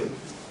thing to do.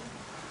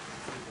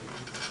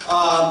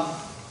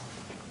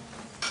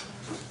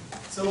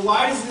 So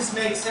why does this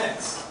make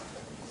sense?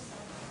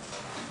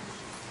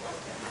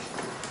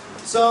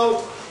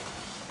 So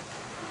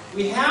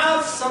we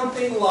have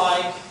something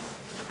like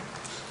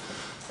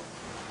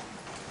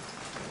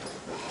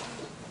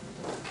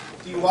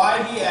dy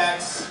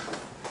dx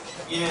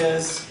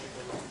is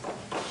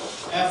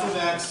f of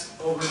x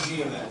over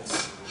g of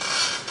x,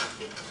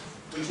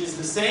 which is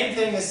the same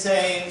thing as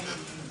saying,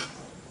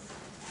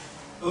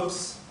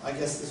 oops, I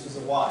guess this was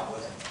a y,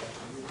 wasn't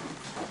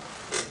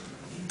it?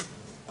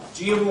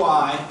 G of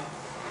y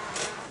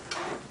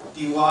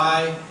dy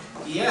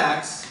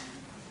dx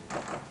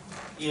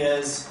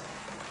is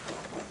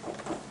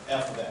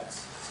f of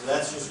x. So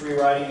that's just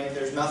rewriting it.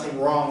 There's nothing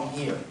wrong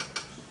here.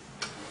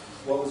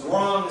 What was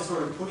wrong is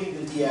sort of putting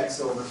the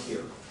dx over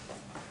here.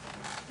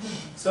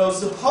 So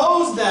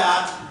suppose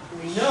that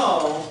we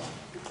know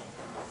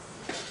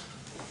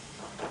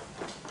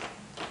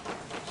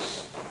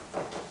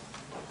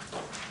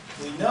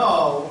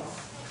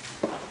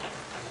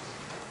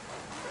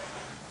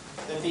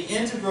that the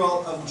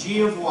integral of g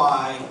of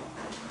y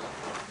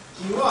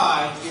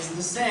dy is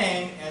the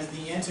same as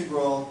the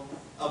integral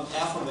of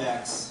f of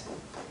x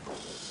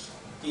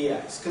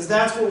dx. Because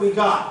that's what we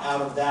got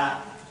out of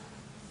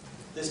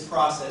this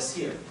process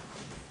here.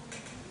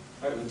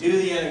 All right, we do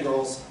the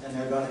integrals, and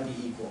they're going to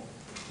be equal.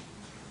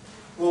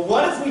 Well,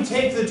 what if we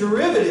take the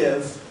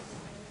derivative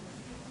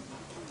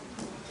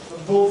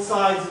of both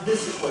sides of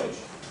this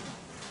equation?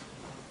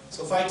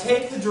 So if I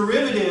take the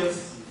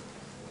derivative,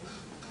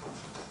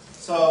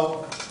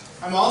 so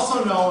I'm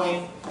also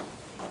knowing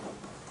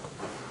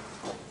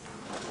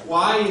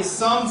y is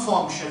some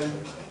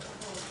function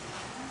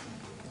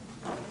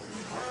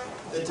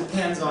that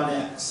depends on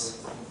x.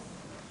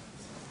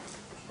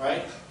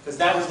 Right? Because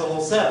that was the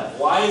whole setup.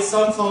 Y is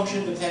some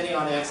function depending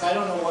on x. I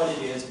don't know what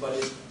it is, but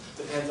it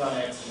depends on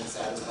x and it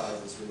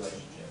satisfies this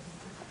relationship.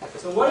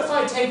 So what if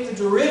I take the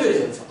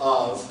derivative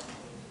of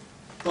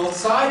both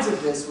sides of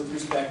this with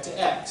respect to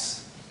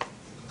x?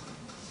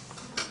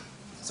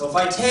 So if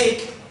I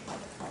take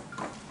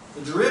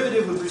the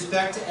derivative with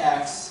respect to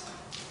x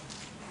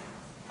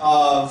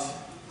of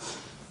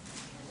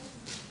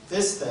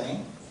this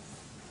thing,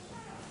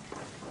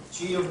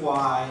 g of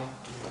y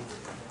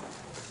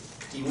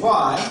dy,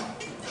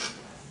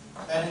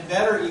 that had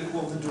better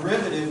equal the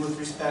derivative with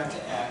respect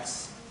to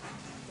x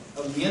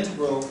of the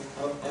integral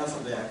of f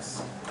of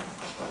x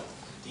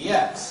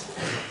dx.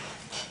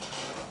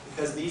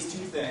 Because these two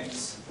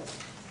things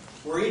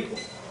were equal.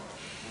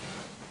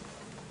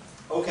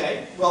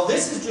 Okay, well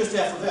this is just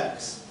f of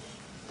x.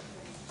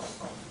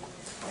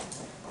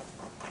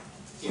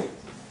 Here.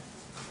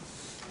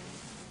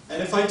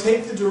 And if I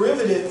take the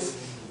derivative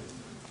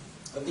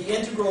of the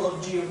integral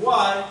of g of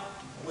y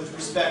with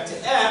respect to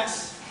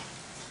x,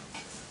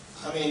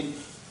 I mean,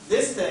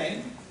 this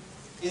thing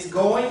is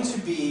going to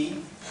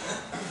be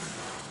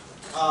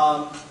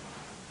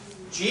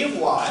g of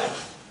y,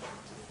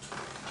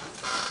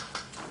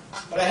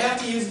 but I have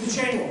to use the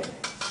chain rule.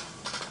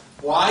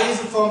 Y is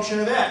a function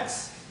of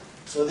x.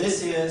 So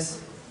this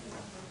is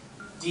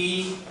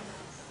d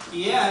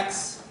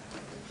dx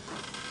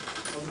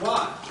of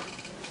y.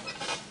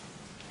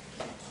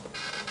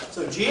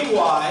 So g of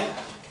y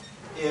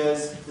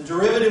is the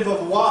derivative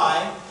of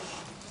y.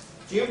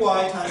 G of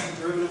y times the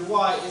derivative of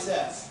y is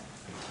f.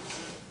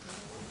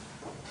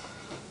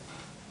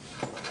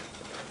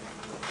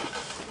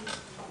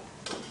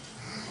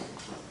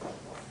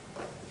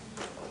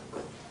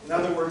 In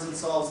other words, it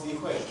solves the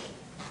equation.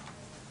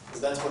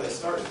 Because that's what I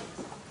started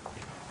with.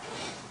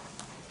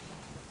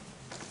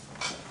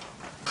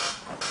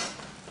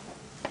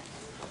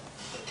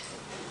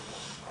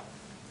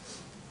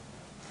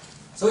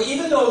 So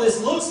even though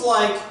this looks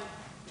like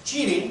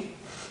cheating,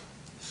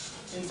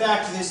 in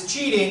fact, this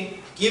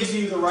cheating gives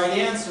you the right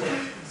answer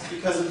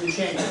because of the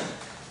chain.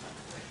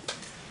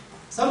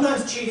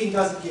 Sometimes cheating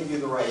doesn't give you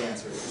the right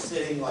answer. You're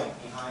sitting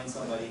like behind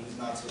somebody who's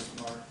not so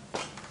smart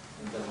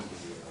and doesn't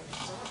give you the right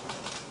answer.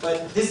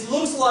 But this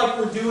looks like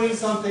we're doing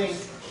something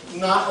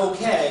not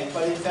okay,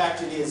 but in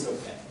fact it is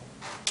okay.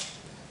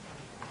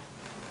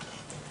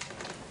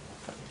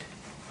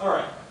 All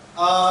right.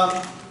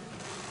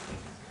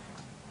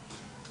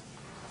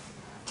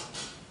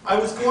 I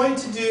was going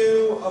to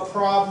do a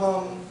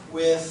problem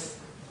with,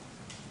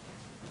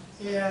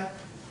 yeah,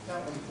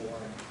 that one's boring.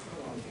 I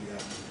don't want to do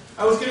that.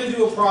 I was going to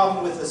do a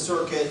problem with a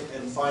circuit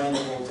and finding the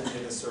voltage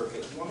in a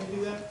circuit. You want me to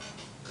do that?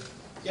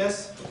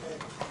 Yes? Okay.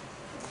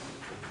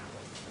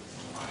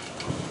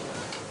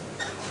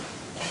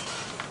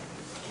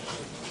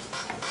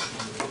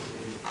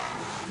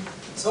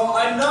 So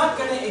I'm not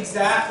going to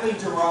exactly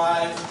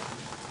derive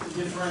the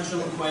differential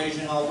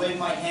equation. I'll wave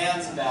my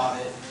hands about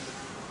it.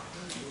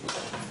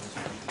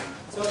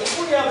 So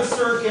if we have a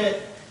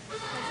circuit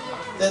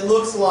that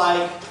looks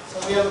like,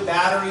 so we have a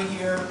battery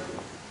here,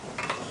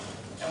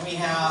 and we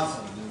have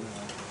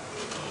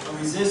a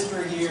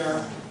resistor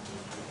here,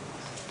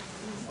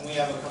 and we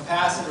have a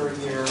capacitor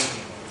here,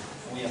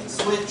 and we have a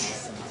switch.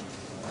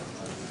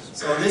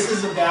 So this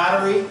is a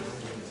battery.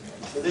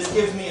 So this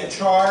gives me a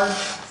charge.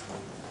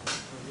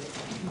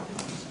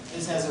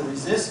 This has a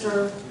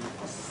resistor,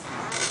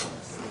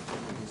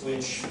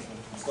 which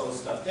slows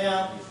stuff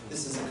down.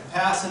 This is a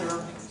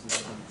capacitor.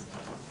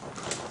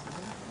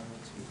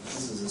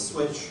 This is a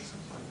switch.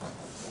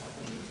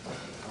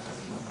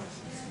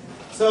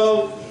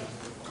 So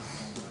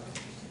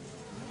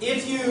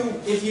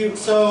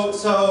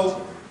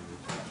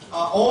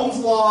Ohm's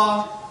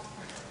law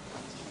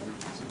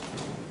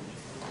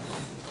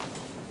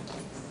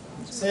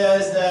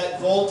says that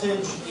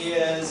voltage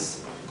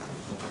is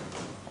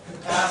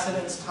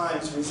capacitance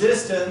times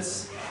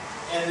resistance,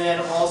 and then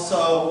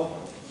also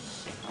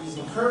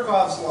using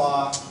Kirchhoff's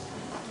law,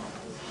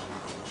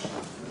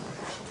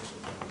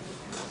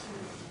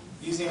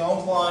 using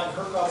Ohm's law and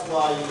Kirchhoff's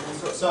law, you can,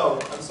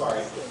 I'm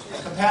sorry.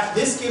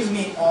 This gives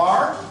me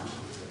R.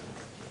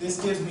 This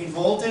gives me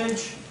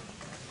voltage.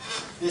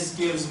 This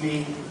gives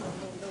me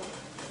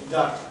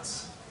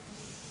inductance.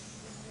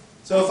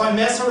 So if I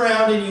mess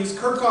around and use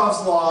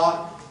Kirchhoff's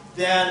law,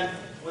 then,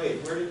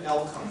 wait, where did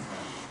L come from?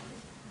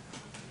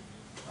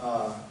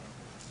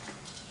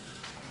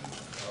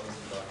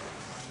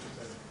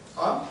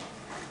 Huh?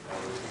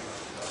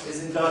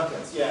 Is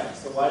inductance, yeah.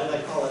 So why did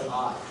I call it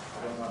I?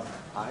 I don't know.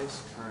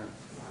 I's current.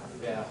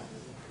 Yeah.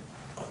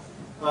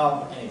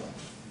 Well, anyway.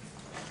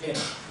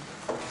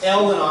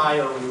 L and I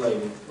are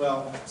related.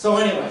 Well, so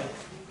anyway,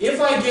 if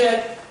I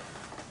get,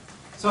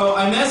 so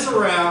I mess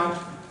around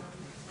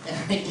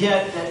and I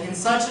get that in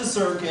such a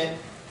circuit,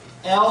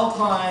 L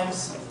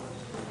times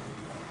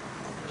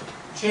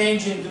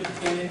change in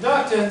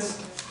inductance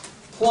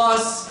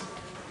plus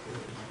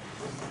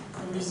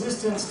the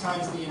resistance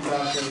times the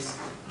inductance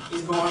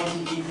is going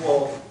to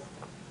equal,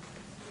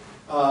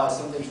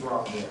 something's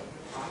wrong there,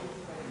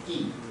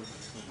 E.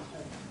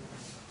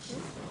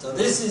 So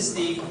this is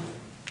the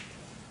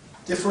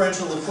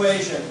differential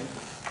equation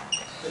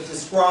that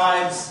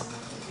describes,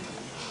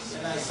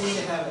 and I seem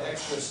to have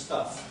extra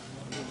stuff.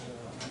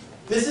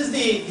 This is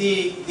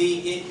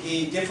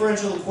the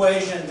differential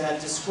equation that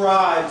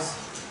describes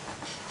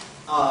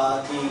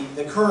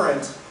the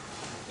current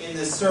in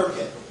this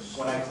circuit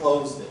when I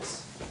close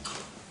this.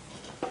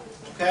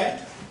 Okay?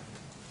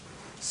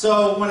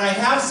 So when I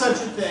have such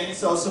a thing,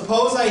 so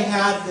suppose I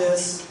had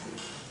this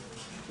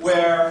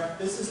where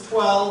this is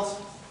 12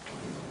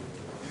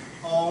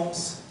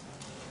 ohms,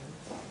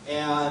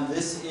 and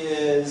this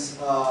is,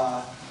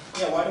 yeah,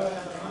 why do I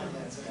have it on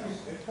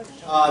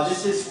that?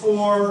 This is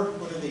 4,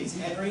 what are these,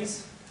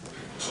 henries?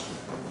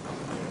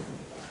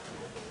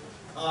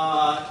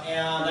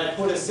 And I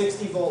put a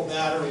 60-volt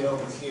battery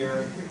over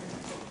here.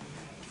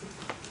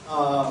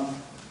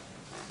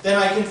 Then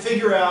I can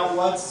figure out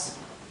what's,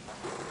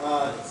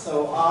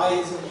 so I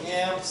is in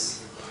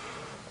amps,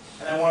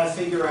 and I want to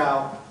figure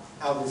out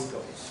how this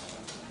goes.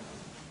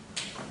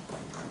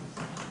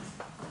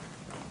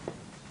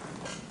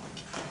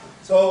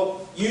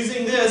 So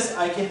using this,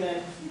 I can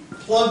then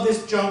plug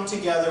this junk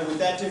together with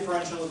that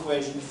differential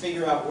equation to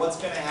figure out what's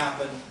going to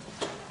happen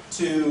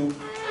to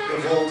the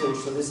voltage.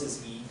 So this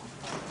is E.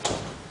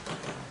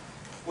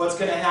 what's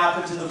going to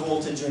happen to the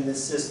voltage in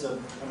this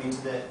system, I mean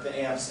to the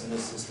amps in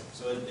this system.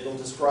 So it'll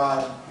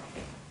describe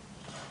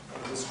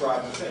the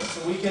thing.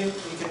 So we can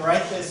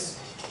write this,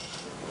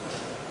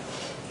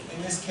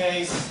 in this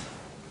case,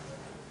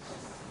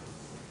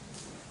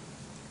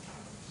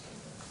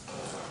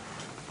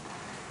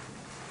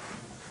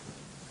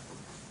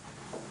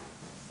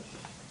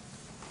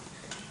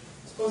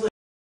 suppose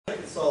I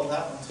could solve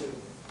that one too.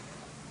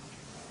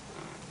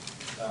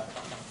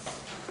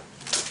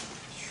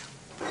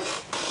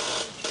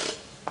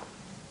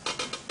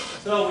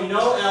 So we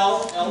know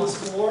L is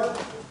 4.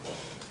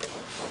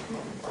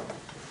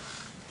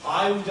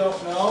 I we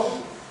don't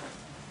know,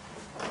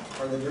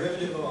 or the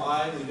derivative of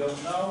I we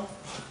don't know.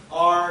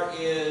 R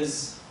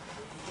is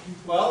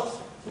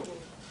 12,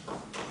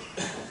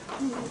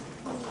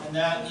 and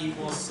that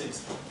equals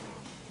 60.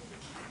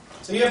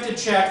 So you have to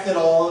check that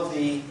all of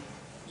the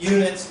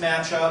units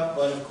match up,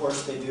 but of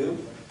course they do,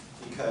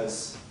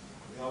 because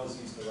we always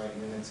use the right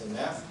units in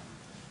math.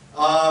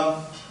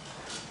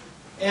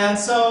 And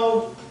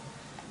so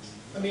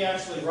let me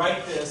actually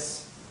write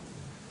this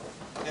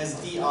as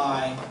di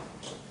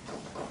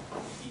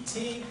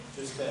dt,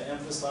 just to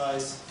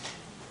emphasize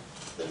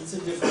that it's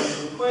a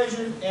differential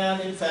equation,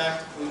 and in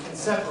fact we can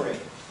separate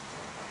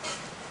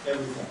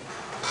everything.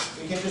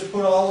 We can just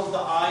put all of the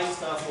I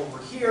stuff over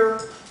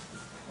here,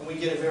 and we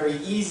get a very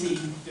easy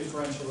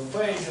differential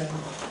equation.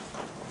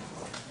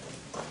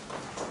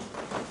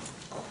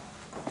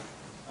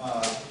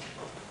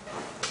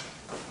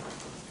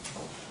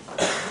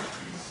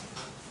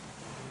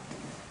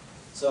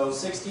 So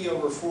 60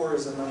 over 4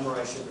 is a number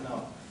I should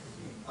know.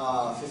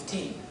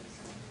 15.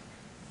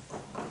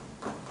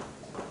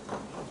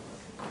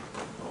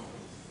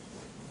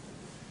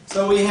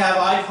 So we have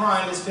I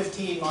prime is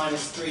 15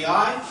 minus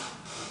 3I.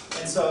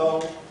 And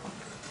so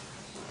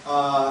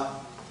I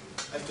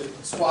have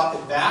to swap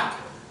it back.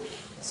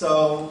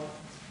 So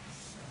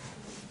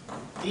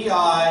di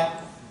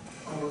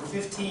over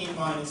 15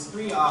 minus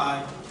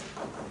 3I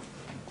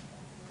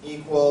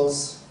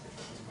equals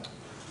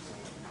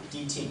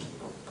dt.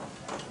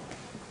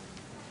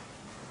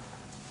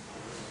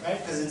 Right?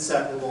 Because it's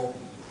separable.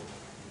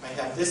 I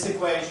have this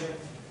equation,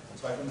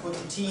 so I can put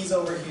the t's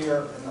over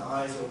here and the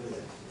i's over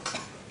there.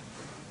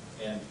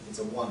 And it's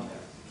a 1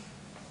 there.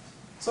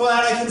 So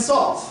that I can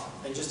solve.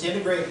 I just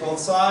integrate both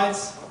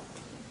sides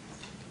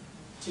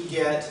to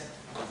get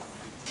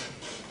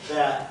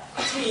that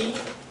t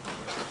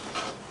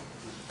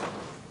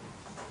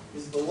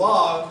is the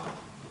log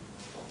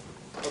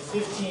of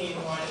 15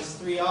 minus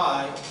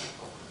 3i,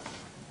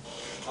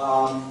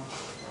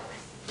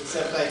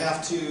 except I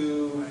have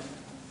to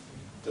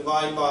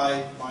divide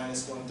by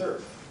minus 1/3.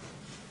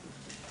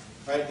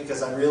 Right?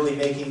 Because I'm really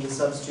making the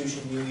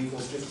substitution u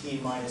equals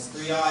 15 minus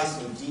 3i,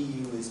 so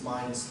du is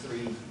minus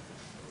 3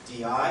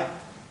 di. And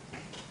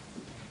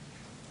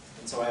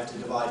so I have to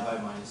divide by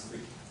minus 3.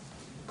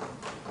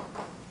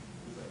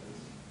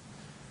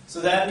 So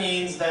that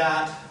means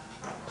that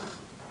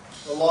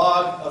the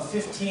log of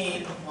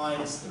 15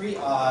 minus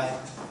 3i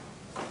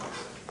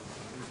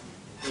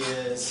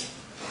is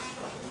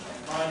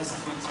minus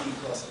 3t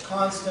plus a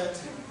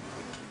constant.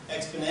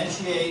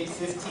 Exponentiate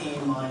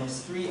 15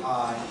 minus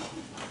 3i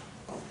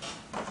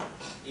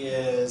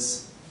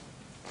is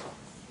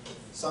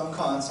some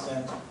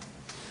constant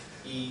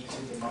e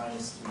to the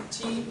minus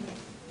 3t.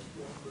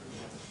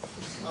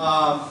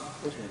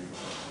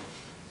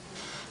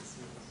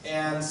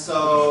 And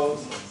so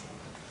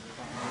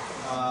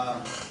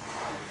I'm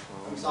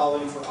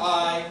solving for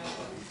I,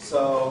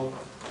 so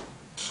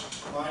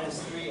minus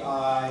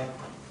 3i,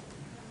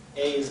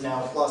 a is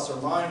now plus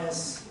or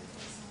minus,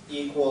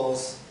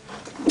 equals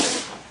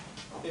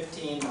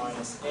 15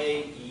 minus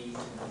a e to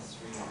the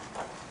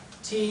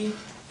 3t.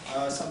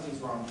 Something's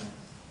wrong here.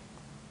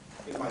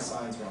 I think my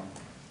sign's wrong.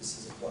 This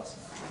is a plus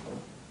now.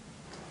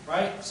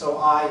 Right? So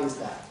I is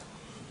that.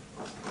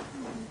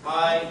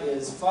 I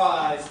is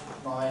 5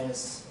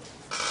 minus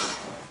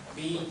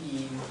be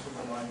to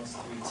the minus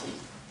 3t.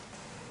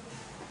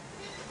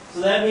 So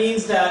that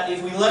means that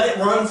if we let it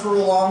run for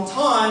a long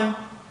time,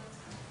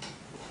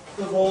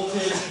 the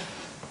voltage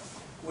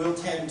will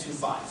tend to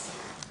 5.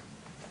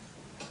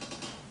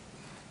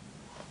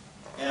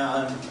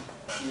 And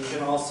you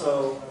can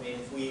also, I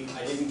mean,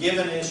 I didn't give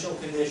an initial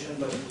condition,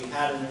 but if we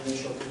had an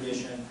initial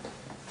condition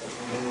that we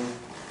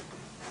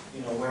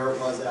knew, where it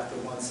was after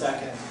 1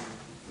 second,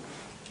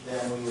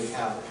 then we would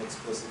have an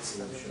explicit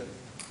solution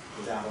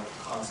without a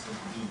constant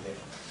b there.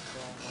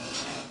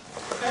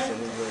 Okay?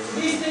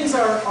 These things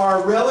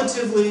are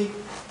relatively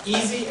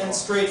easy and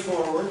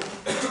straightforward.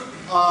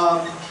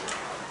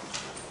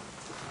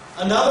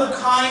 Another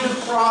kind of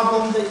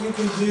problem that you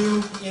can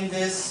do in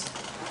this,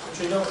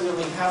 which I don't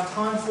really have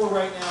time for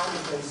right now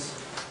because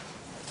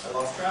I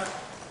lost track,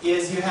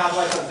 is you have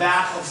like a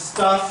vat of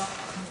stuff.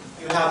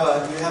 You have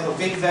a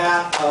big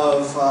vat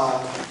of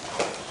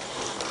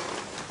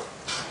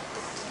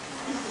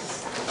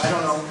I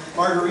don't know,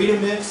 margarita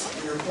mix,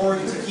 and you're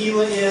pouring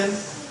tequila in,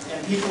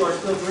 and people are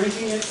still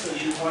drinking it, so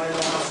you want to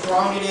know how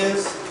strong it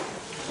is,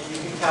 and you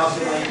can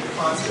calculate the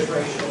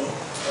concentration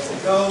as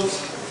it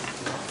goes.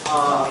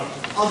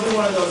 I'll do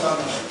one of those on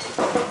the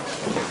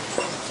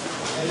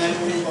and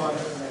then move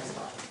on.